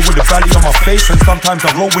 4-5, roll with the valley on my face, and sometimes I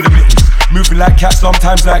roll with the mittens. Moving like cat,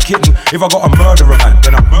 sometimes like kitten. If I got a murderer man,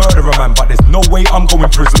 then I murder a man. But there's no way I'm going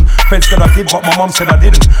prison. Feds said I did, but my mum said I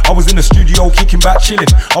didn't. I was in the studio kicking back, chilling.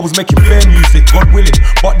 I was making bare music, God willing.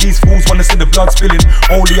 But these fools wanna see the blood spilling.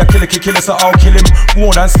 Only a killer can kill us, so I'll kill him.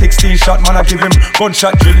 More than 16 shot, man, I give him.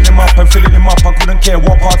 Gunshot drilling him up and filling him up. I couldn't care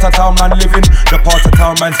what part of town man living. The part of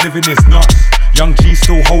town man's living is nuts. Young G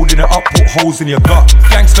still holding it up, put holes in your gut.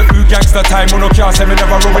 Gangster ooh, gangster time. On no can't say me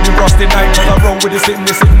never roll with the rusty night. Cause I roll with the sitting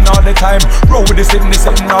all the time. Roll with the sitting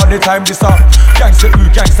all the time. This up. Gangster ooh,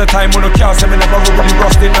 gangster time. On no can't say me never roll with the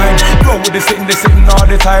rusty night. Roll with the sitting all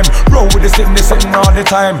the time. Roll with the sitting all the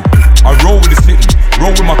time. I roll with the sitting.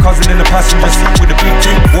 Roll with my cousin in the passenger seat with a big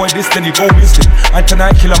thing. Boy, this then he go missing. And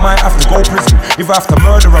tonight killer might have to go prison. If I have to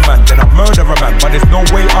murder a man, then I murder a man. But there's no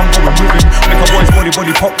way I'm going with him. Make a boy's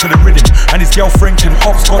body pop to the rhythm. And his girlfriend can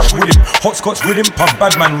hopscotch with him. Hopscotch with him, pump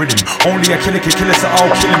bad man with him. Only a killer can kill us, so I'll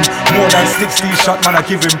kill him. More than 16 shot man I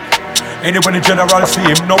give him. Anyone in general see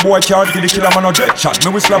him, no boy can't kill the killer man or dead shot.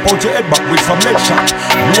 Me will slap out your head back with some lead shot.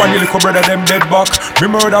 You and your little brother them dead back. Me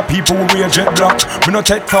murder people with a jet block. Me no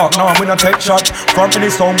take talk, no me no take shot. From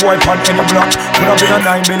any sound boy pan any block. Could have been a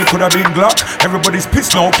 9mm, could have been Glock. Everybody's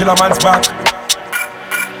pissed now, killer man's back.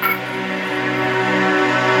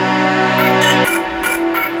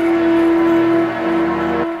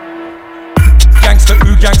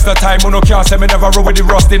 Gangster time, on no can't say me never roll with the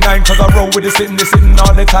rusty nine. Cause I roll with the sitting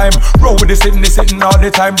all the time. Roll with the sitting all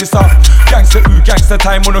the time. This up. Gangster ooh, gangster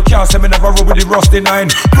time, on no can't say me never roll with the rusty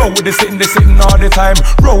nine. Roll with the sitting all the time.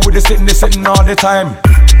 Roll with the sitting all the time.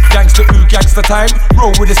 Gangster ooh, gangster time.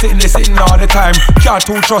 Roll with the sitting all the time. Can't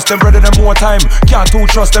too trust them brother them more time. Can't too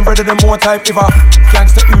trust them brother them more time. If I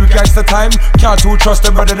gangster ooh, gangster time. Can't too trust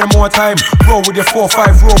them brother them more time. Roll with your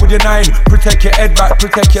 4-5, roll with your 9. Protect your head back,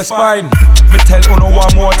 protect your spine. Me tell uno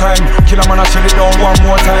one more time. Killer man I shut it down one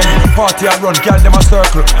more time. Party I run, gal them a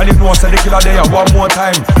circle. And if no one say the killer there one more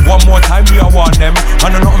time. One more time me I want them.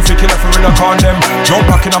 I know nothing for killer for real I con them. Jump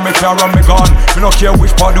back in and make car and me gone. Me no care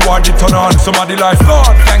which part the war did turn on. Somebody life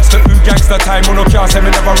gone. Gangster ooh, gangster time. Uno can't say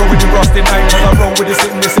me never roll with the rusty night. Cause I roll with the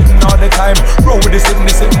sitting all the time. Roll with the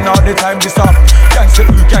sitting all the time. This up. Gangster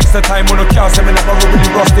ooh, gangster time. Uno can't say me never roll with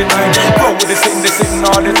the rusty night. Roll with the sitting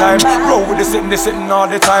all the time. Roll with the sitting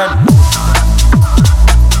all the time.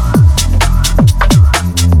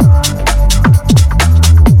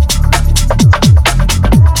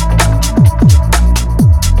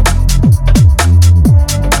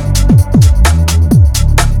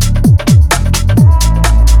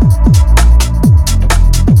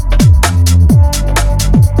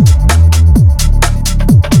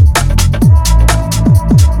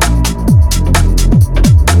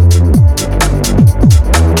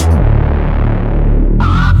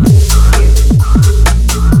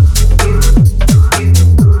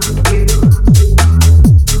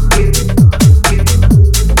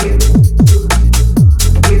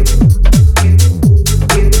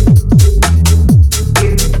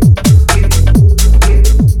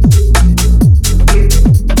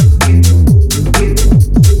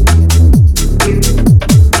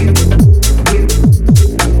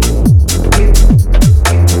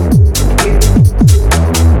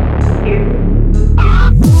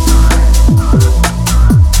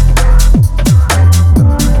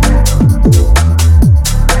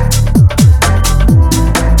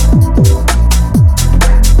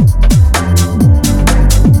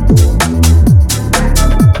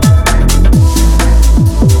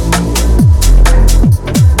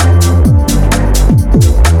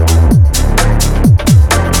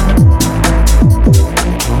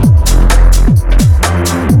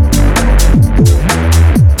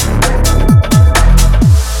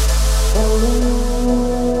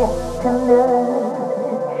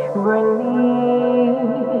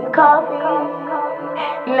 coffee.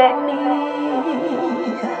 Let me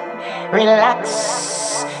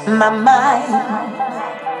relax my mind.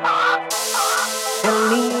 Feel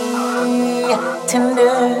me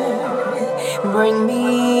tender. Bring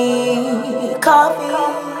me coffee.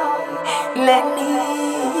 Let me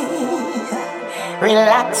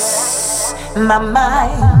relax my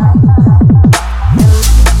mind.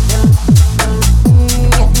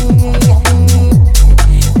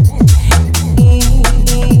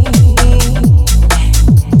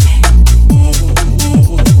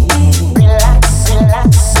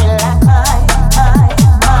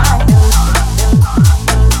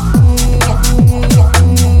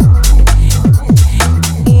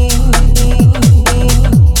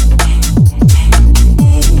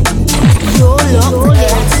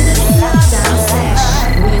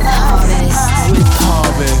 With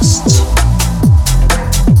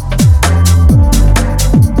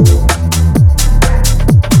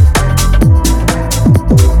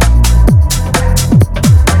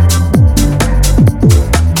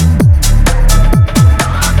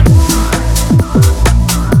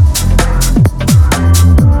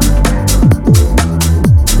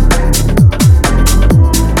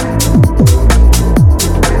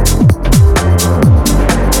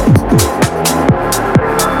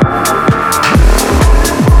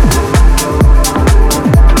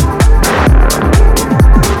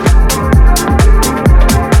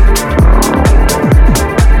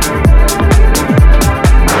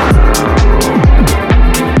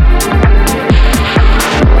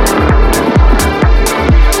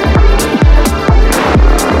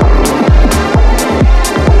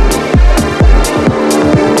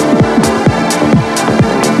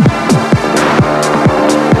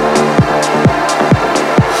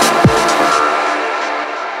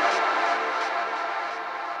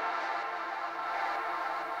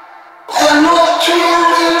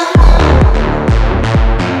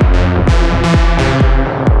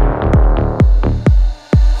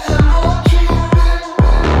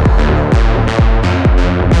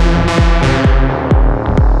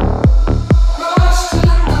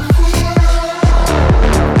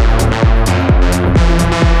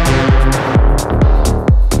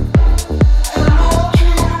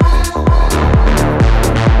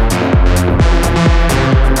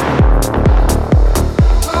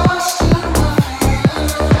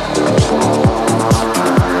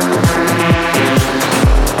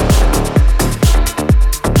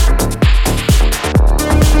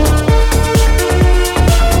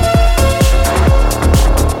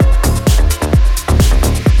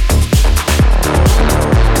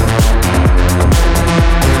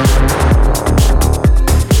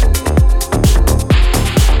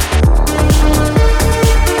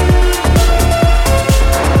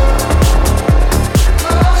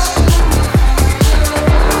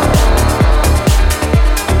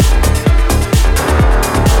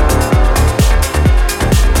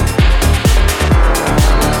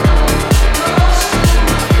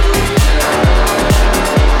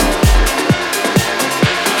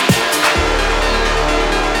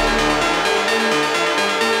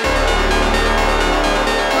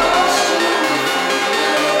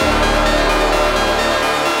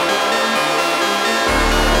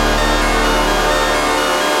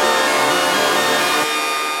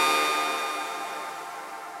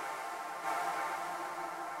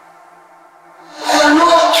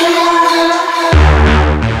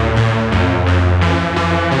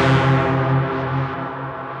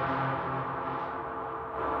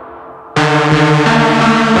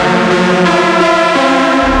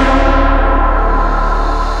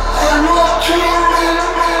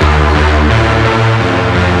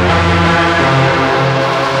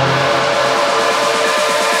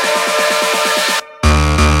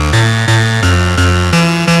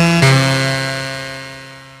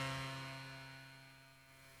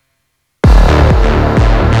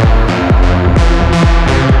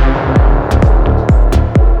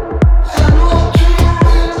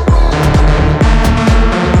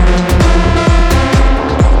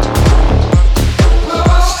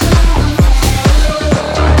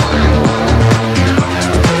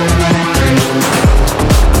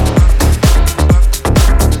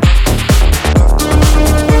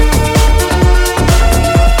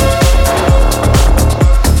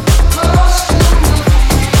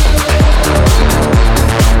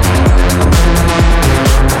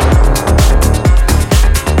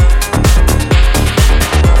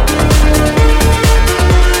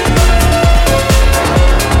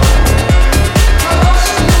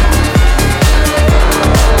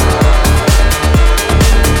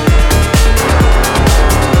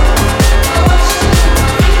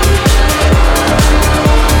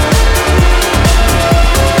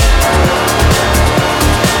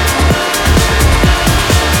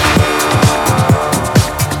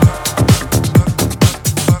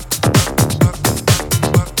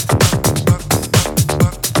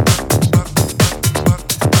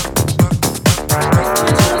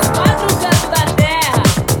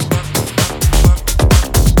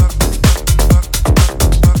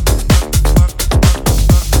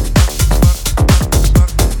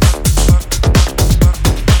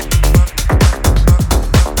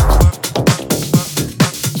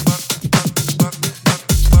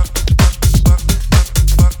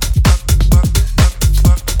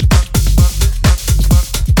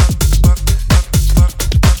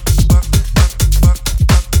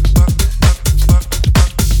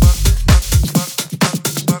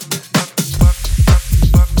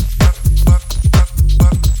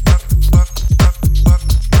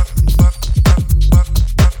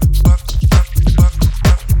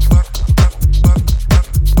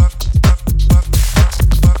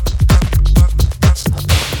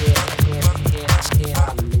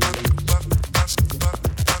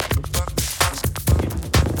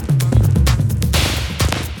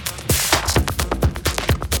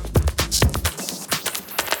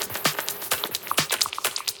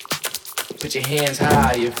Put your hands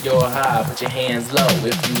high if you're high. Put your hands low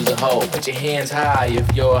if you's a hoe. Put your hands high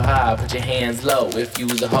if you're high. Put your hands low if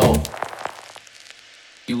you's a hoe.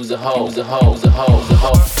 You's a hoe, you's a hoe, you's a hoe, you's a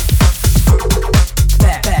hoe.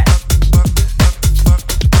 Back.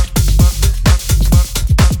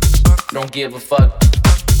 Don't give a fuck.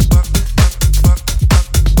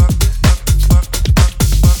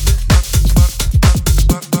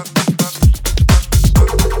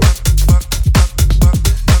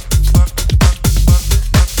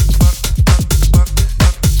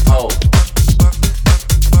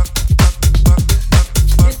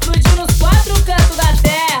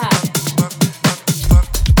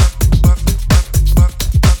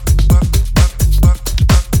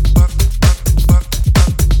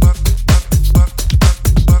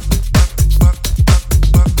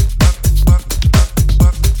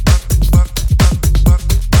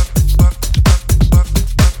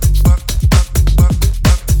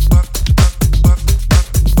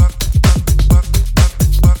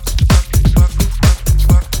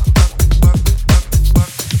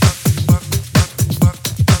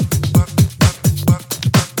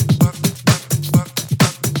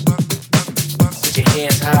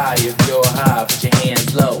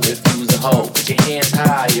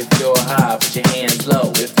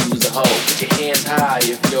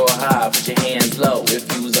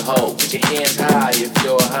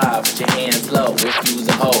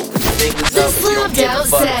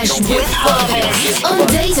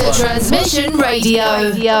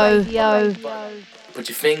 Radio. Put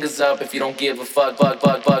your fingers up if you don't give a fuck,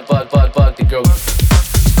 the girl.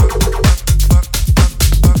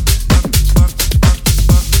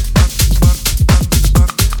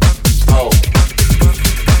 Oh.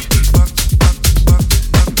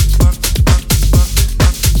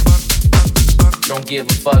 Don't give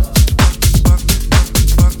a fuck.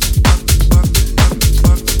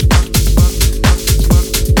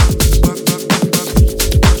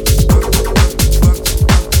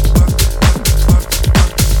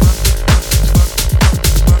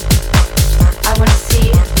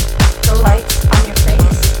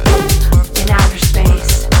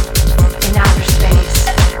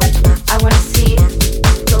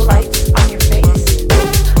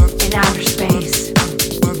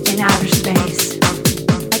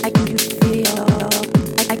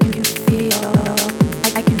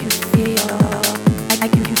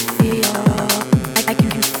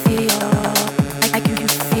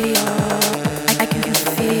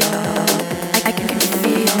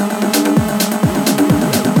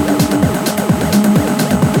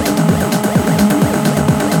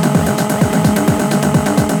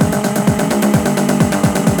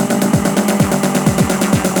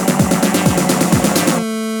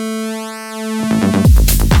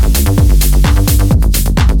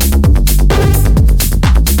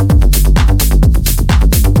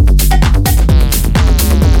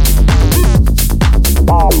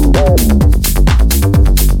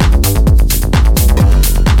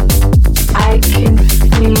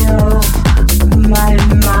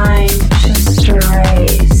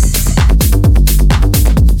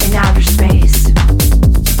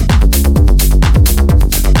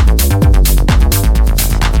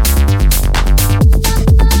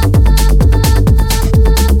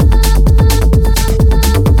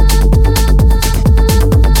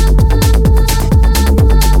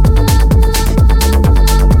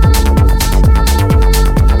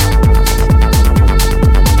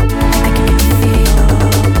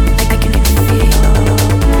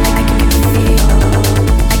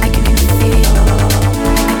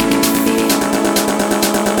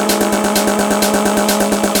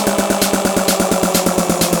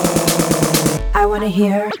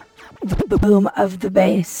 Of the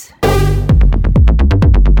bass.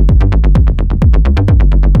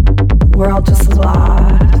 We're all just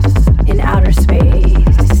lost in outer space.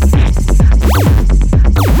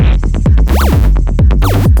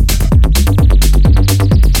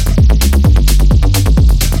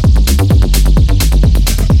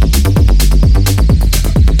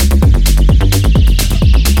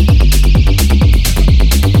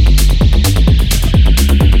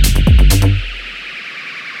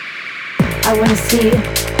 I wanna see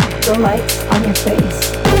the lights on your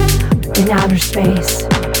face in outer space,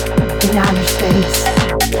 in outer space.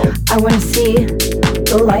 I wanna see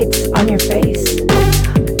the lights on your face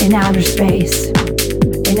in outer space,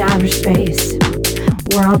 in outer space.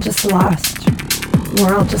 We're all just lost.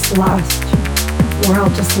 We're all just lost. We're all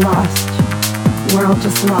just lost. We're all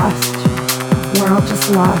just lost. We're all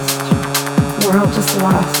just lost. We're all just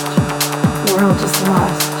lost. We're all just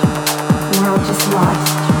lost. We're all just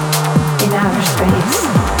lost. In outer space,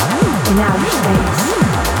 in outer space,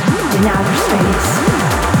 in in outer space,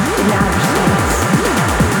 in outer space,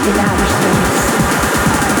 in outer space,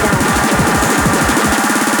 in outer space.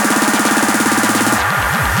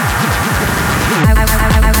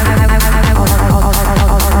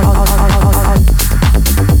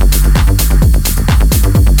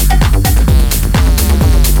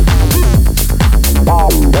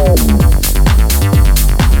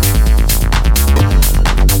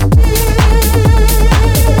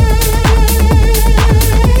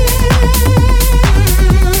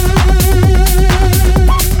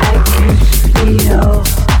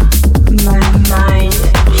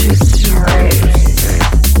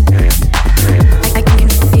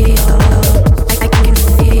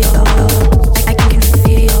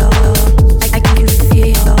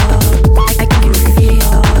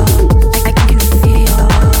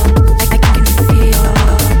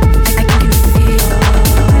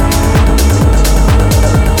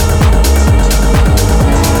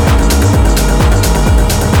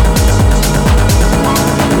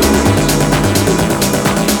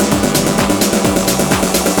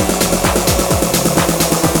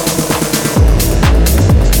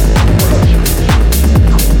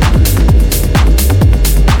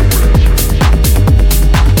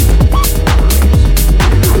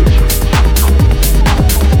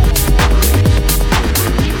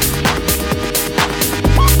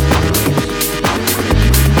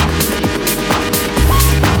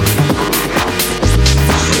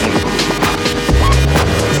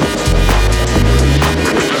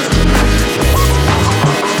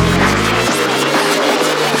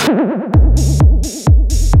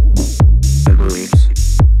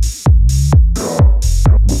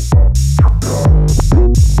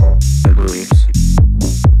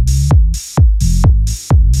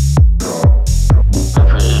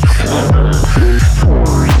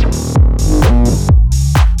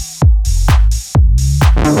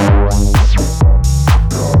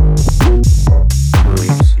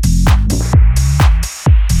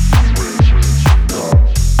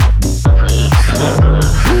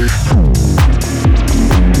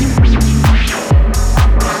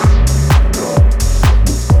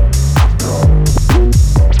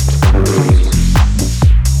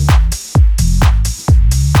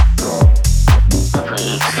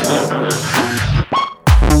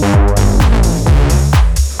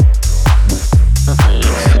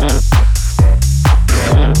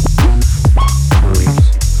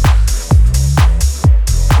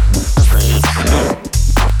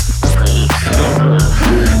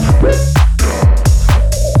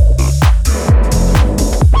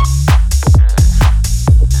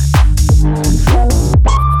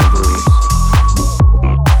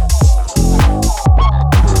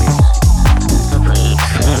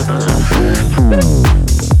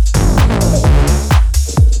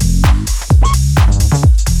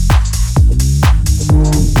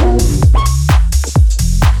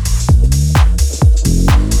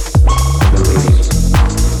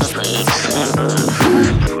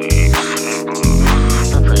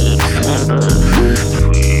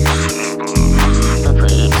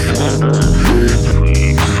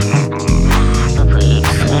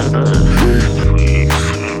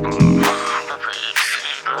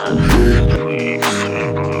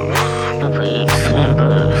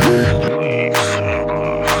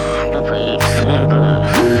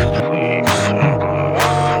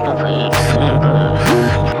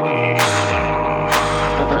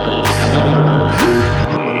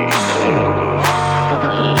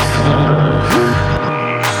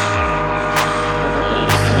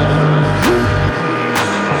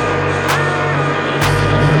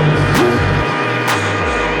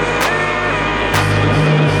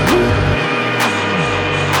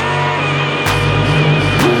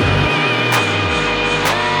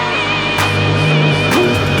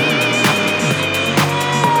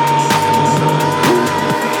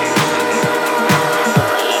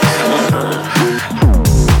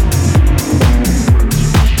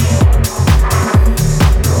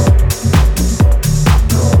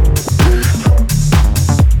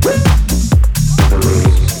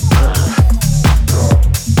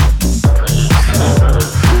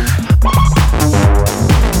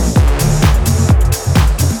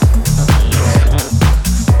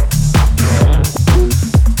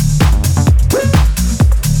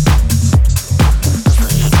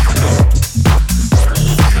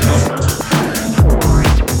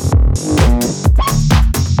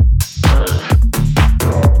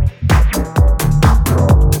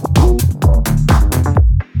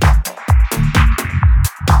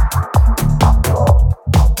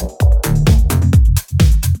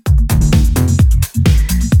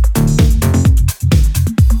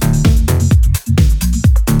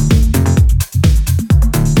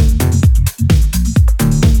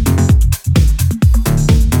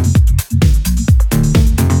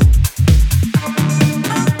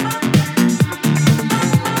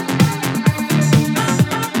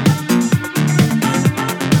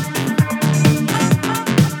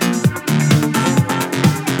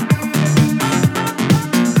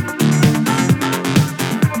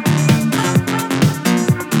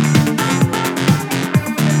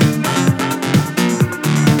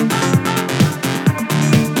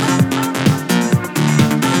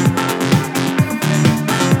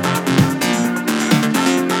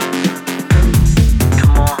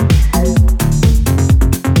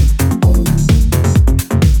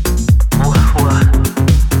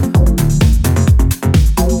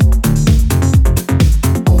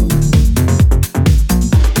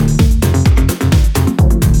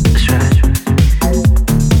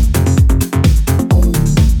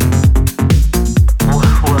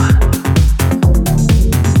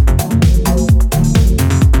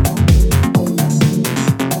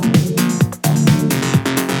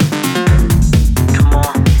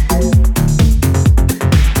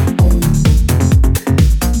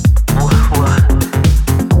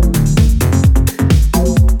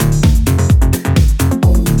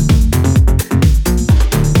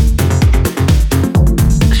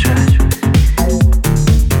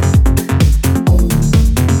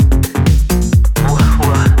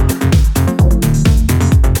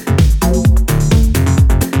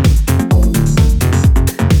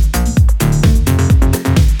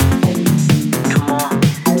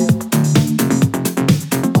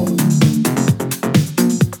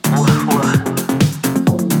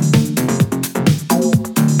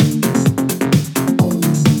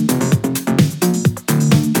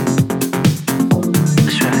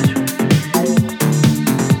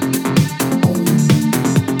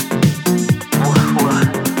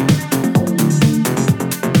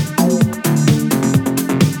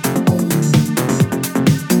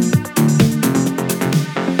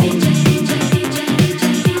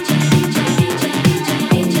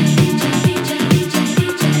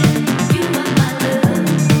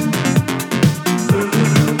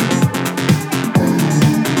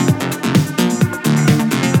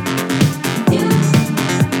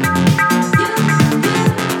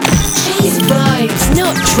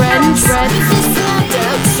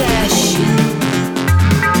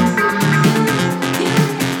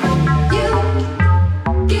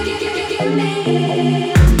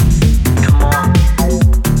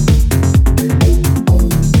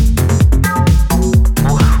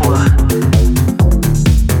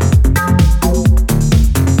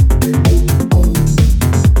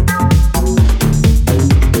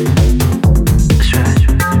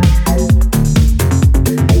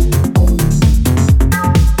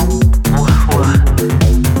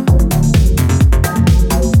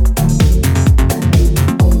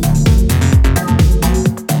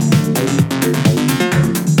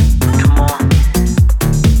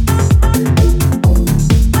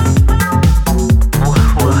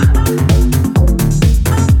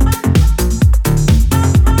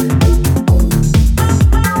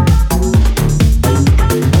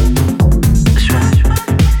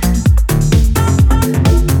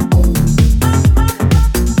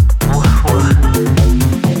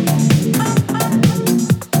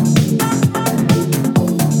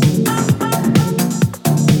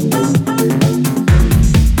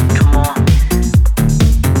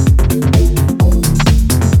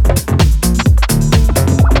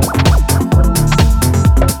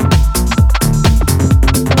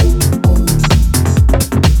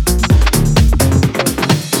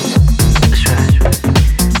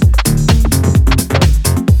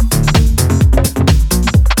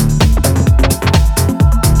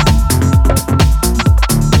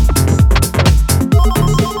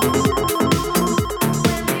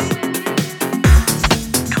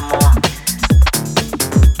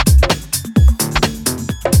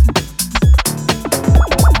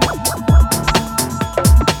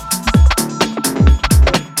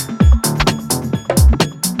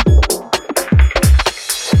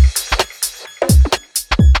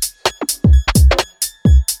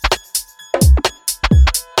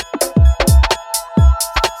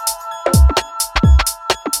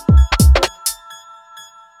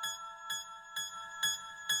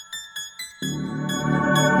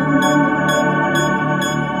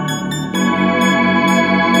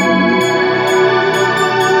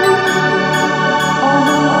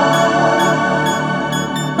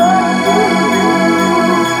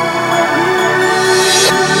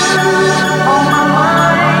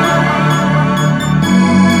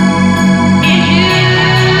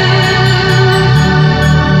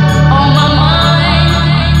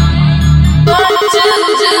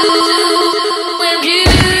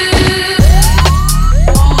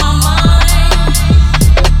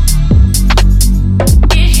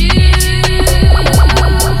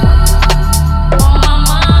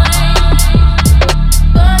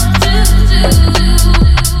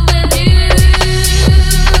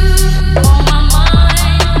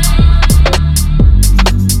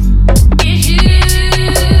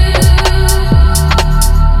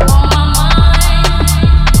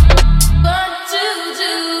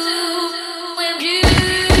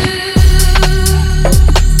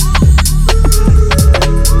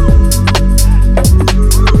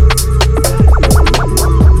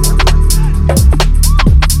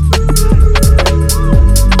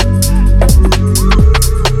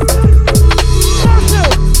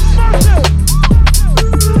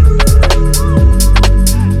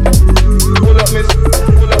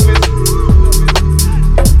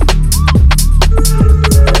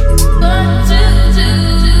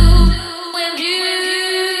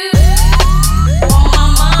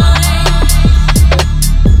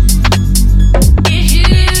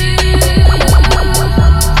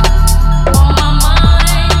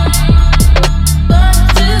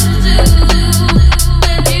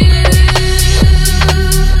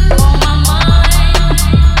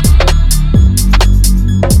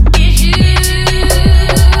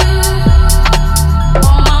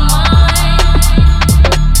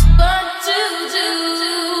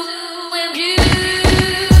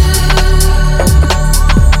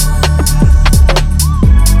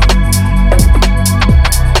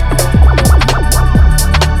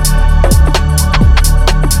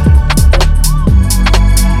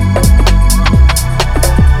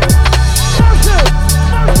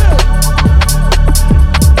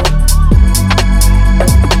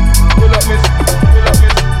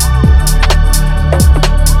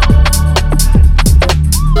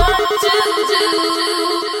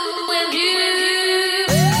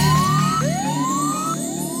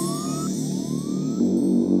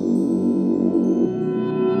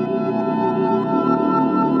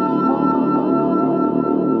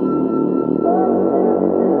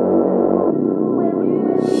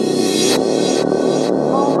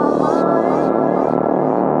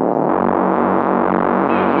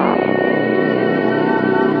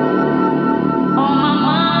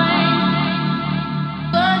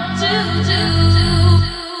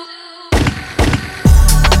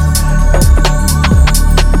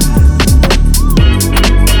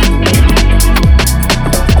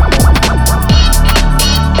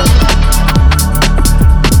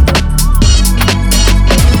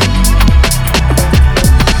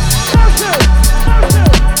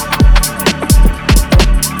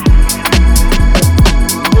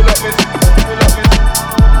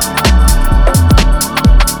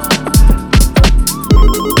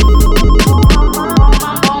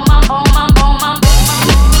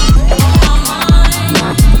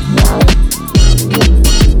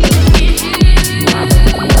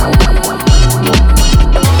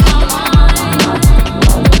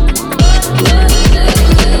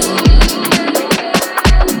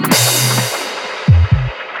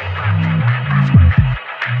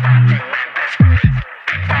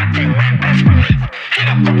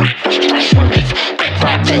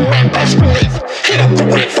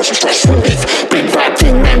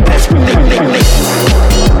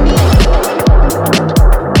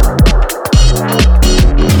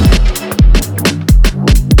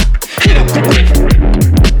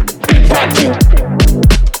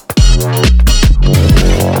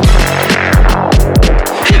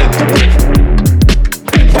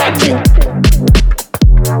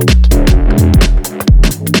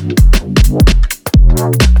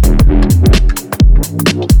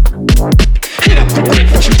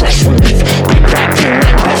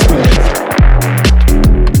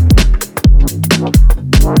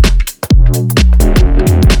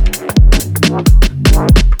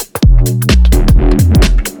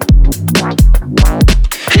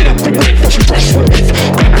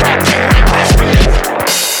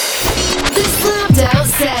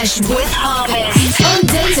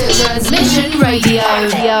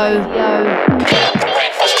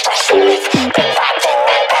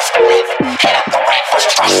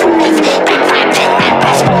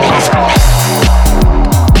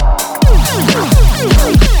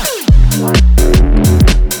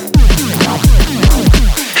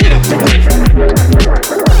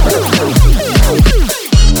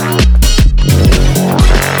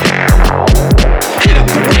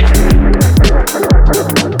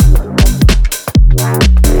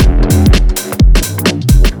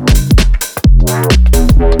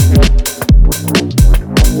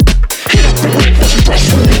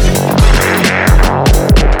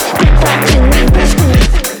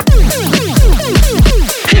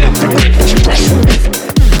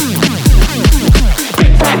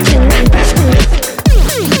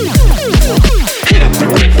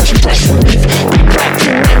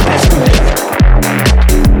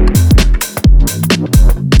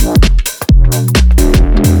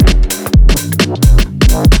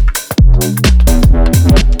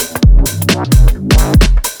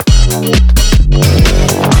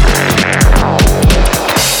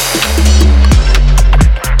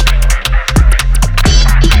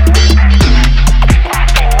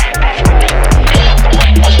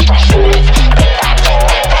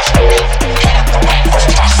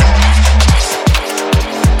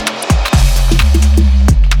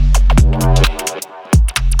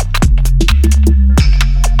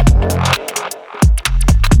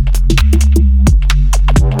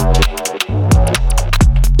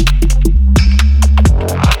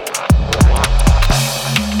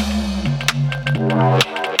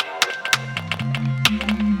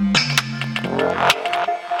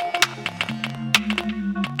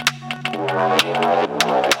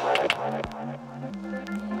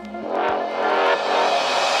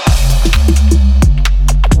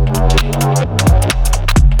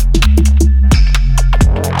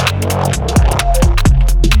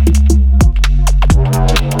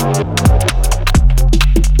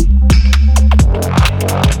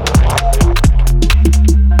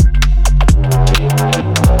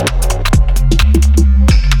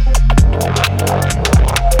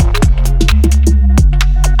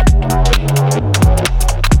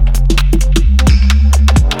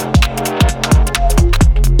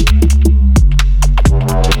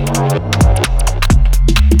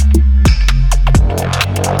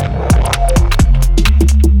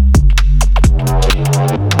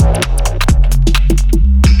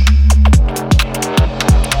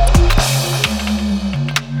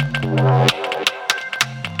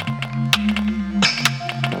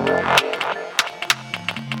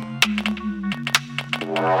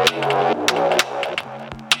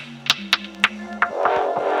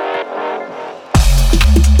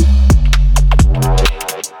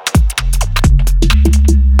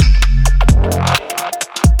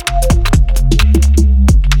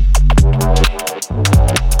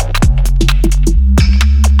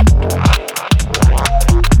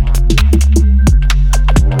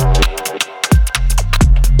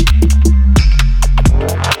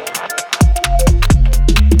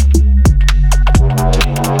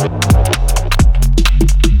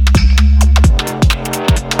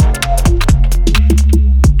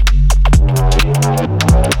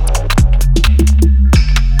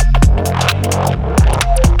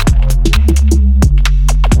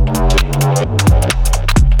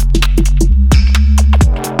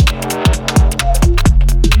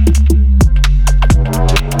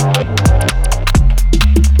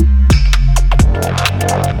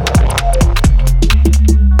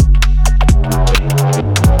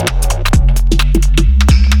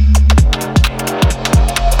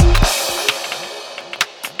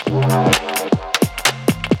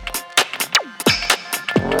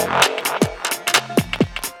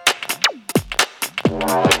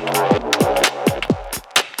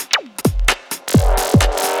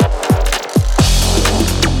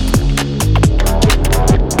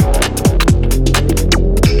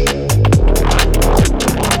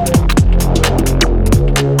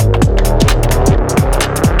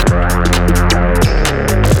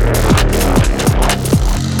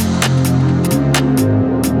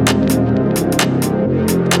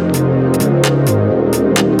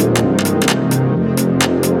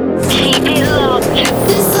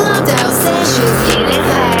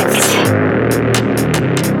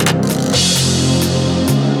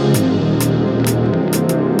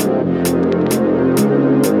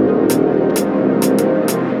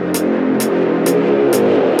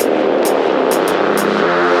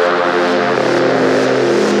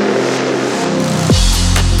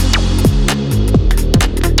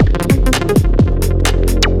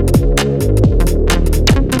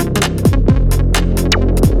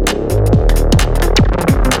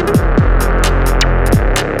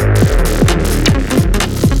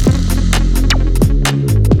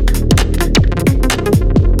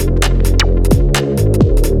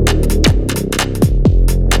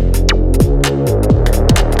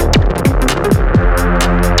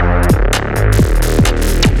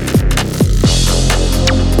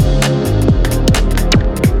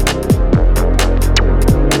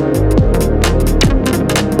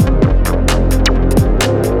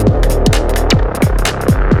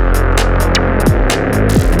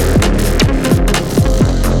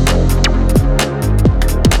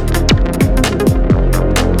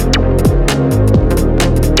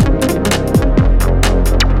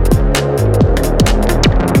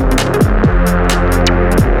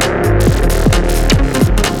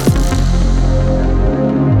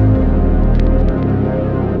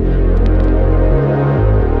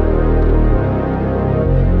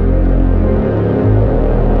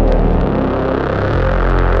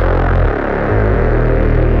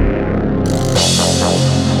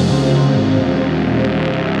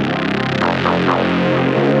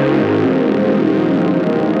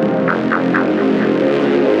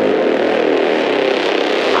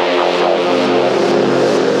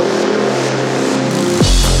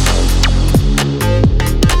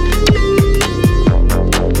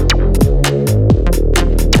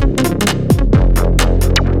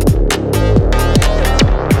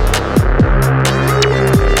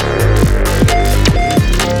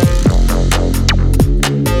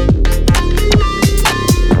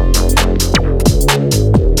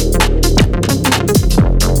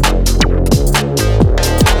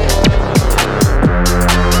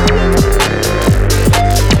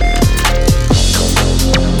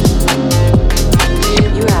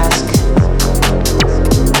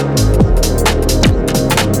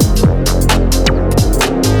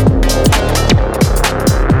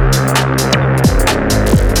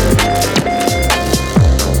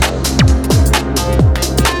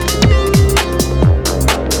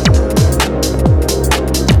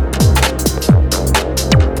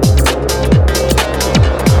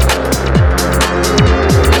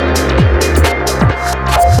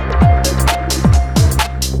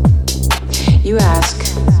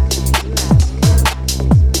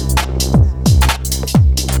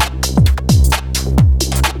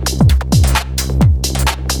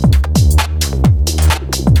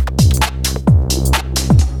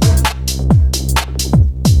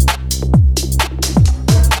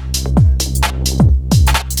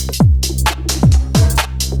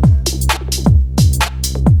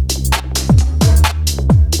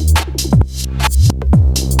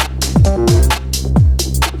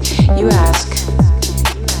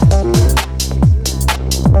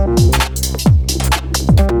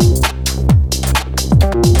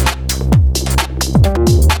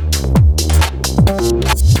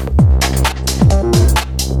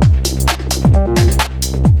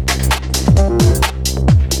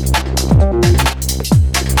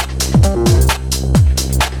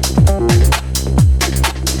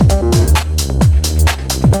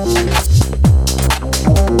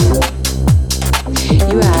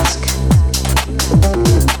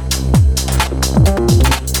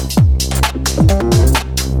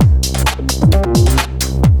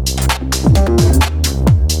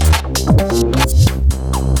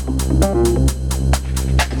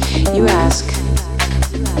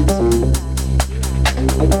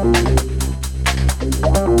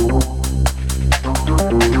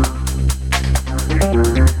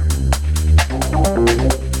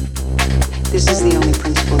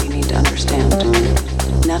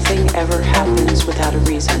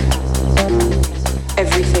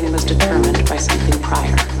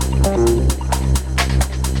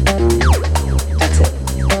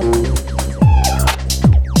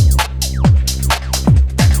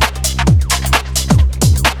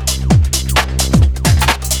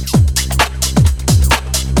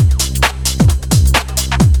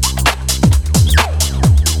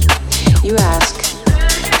 ask.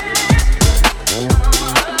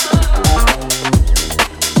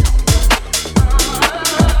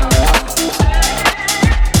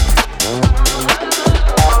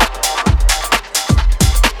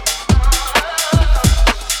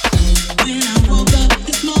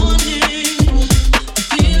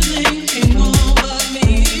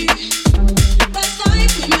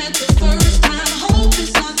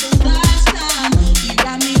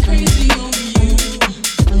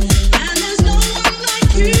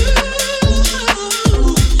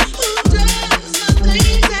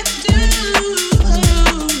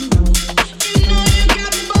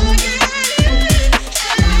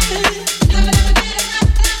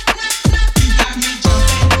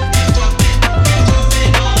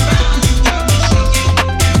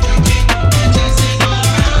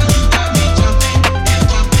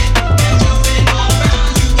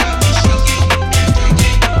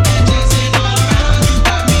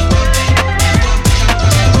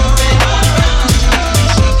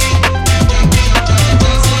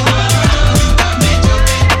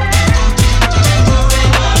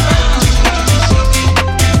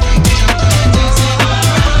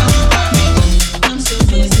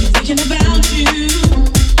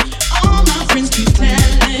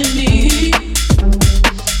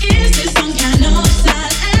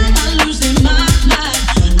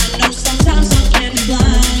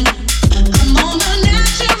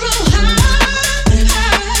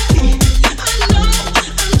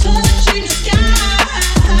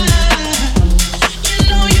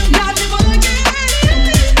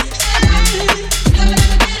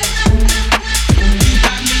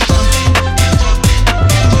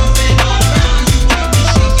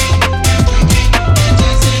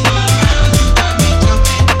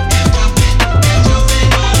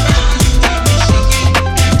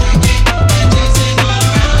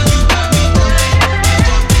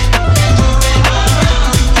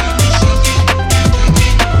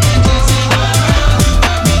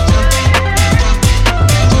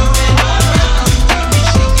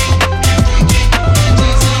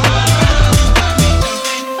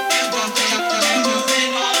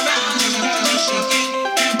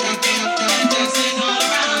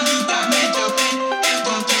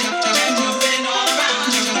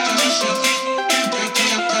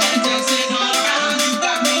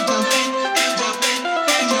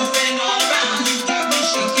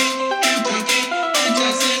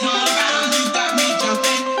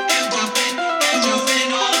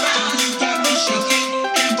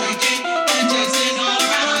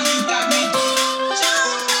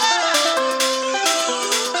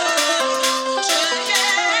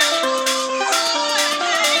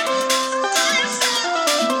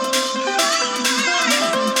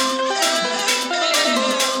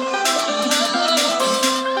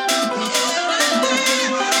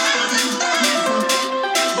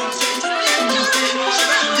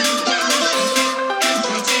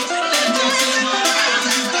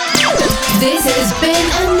 This has been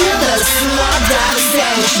another Slobbed Out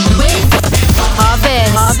Session.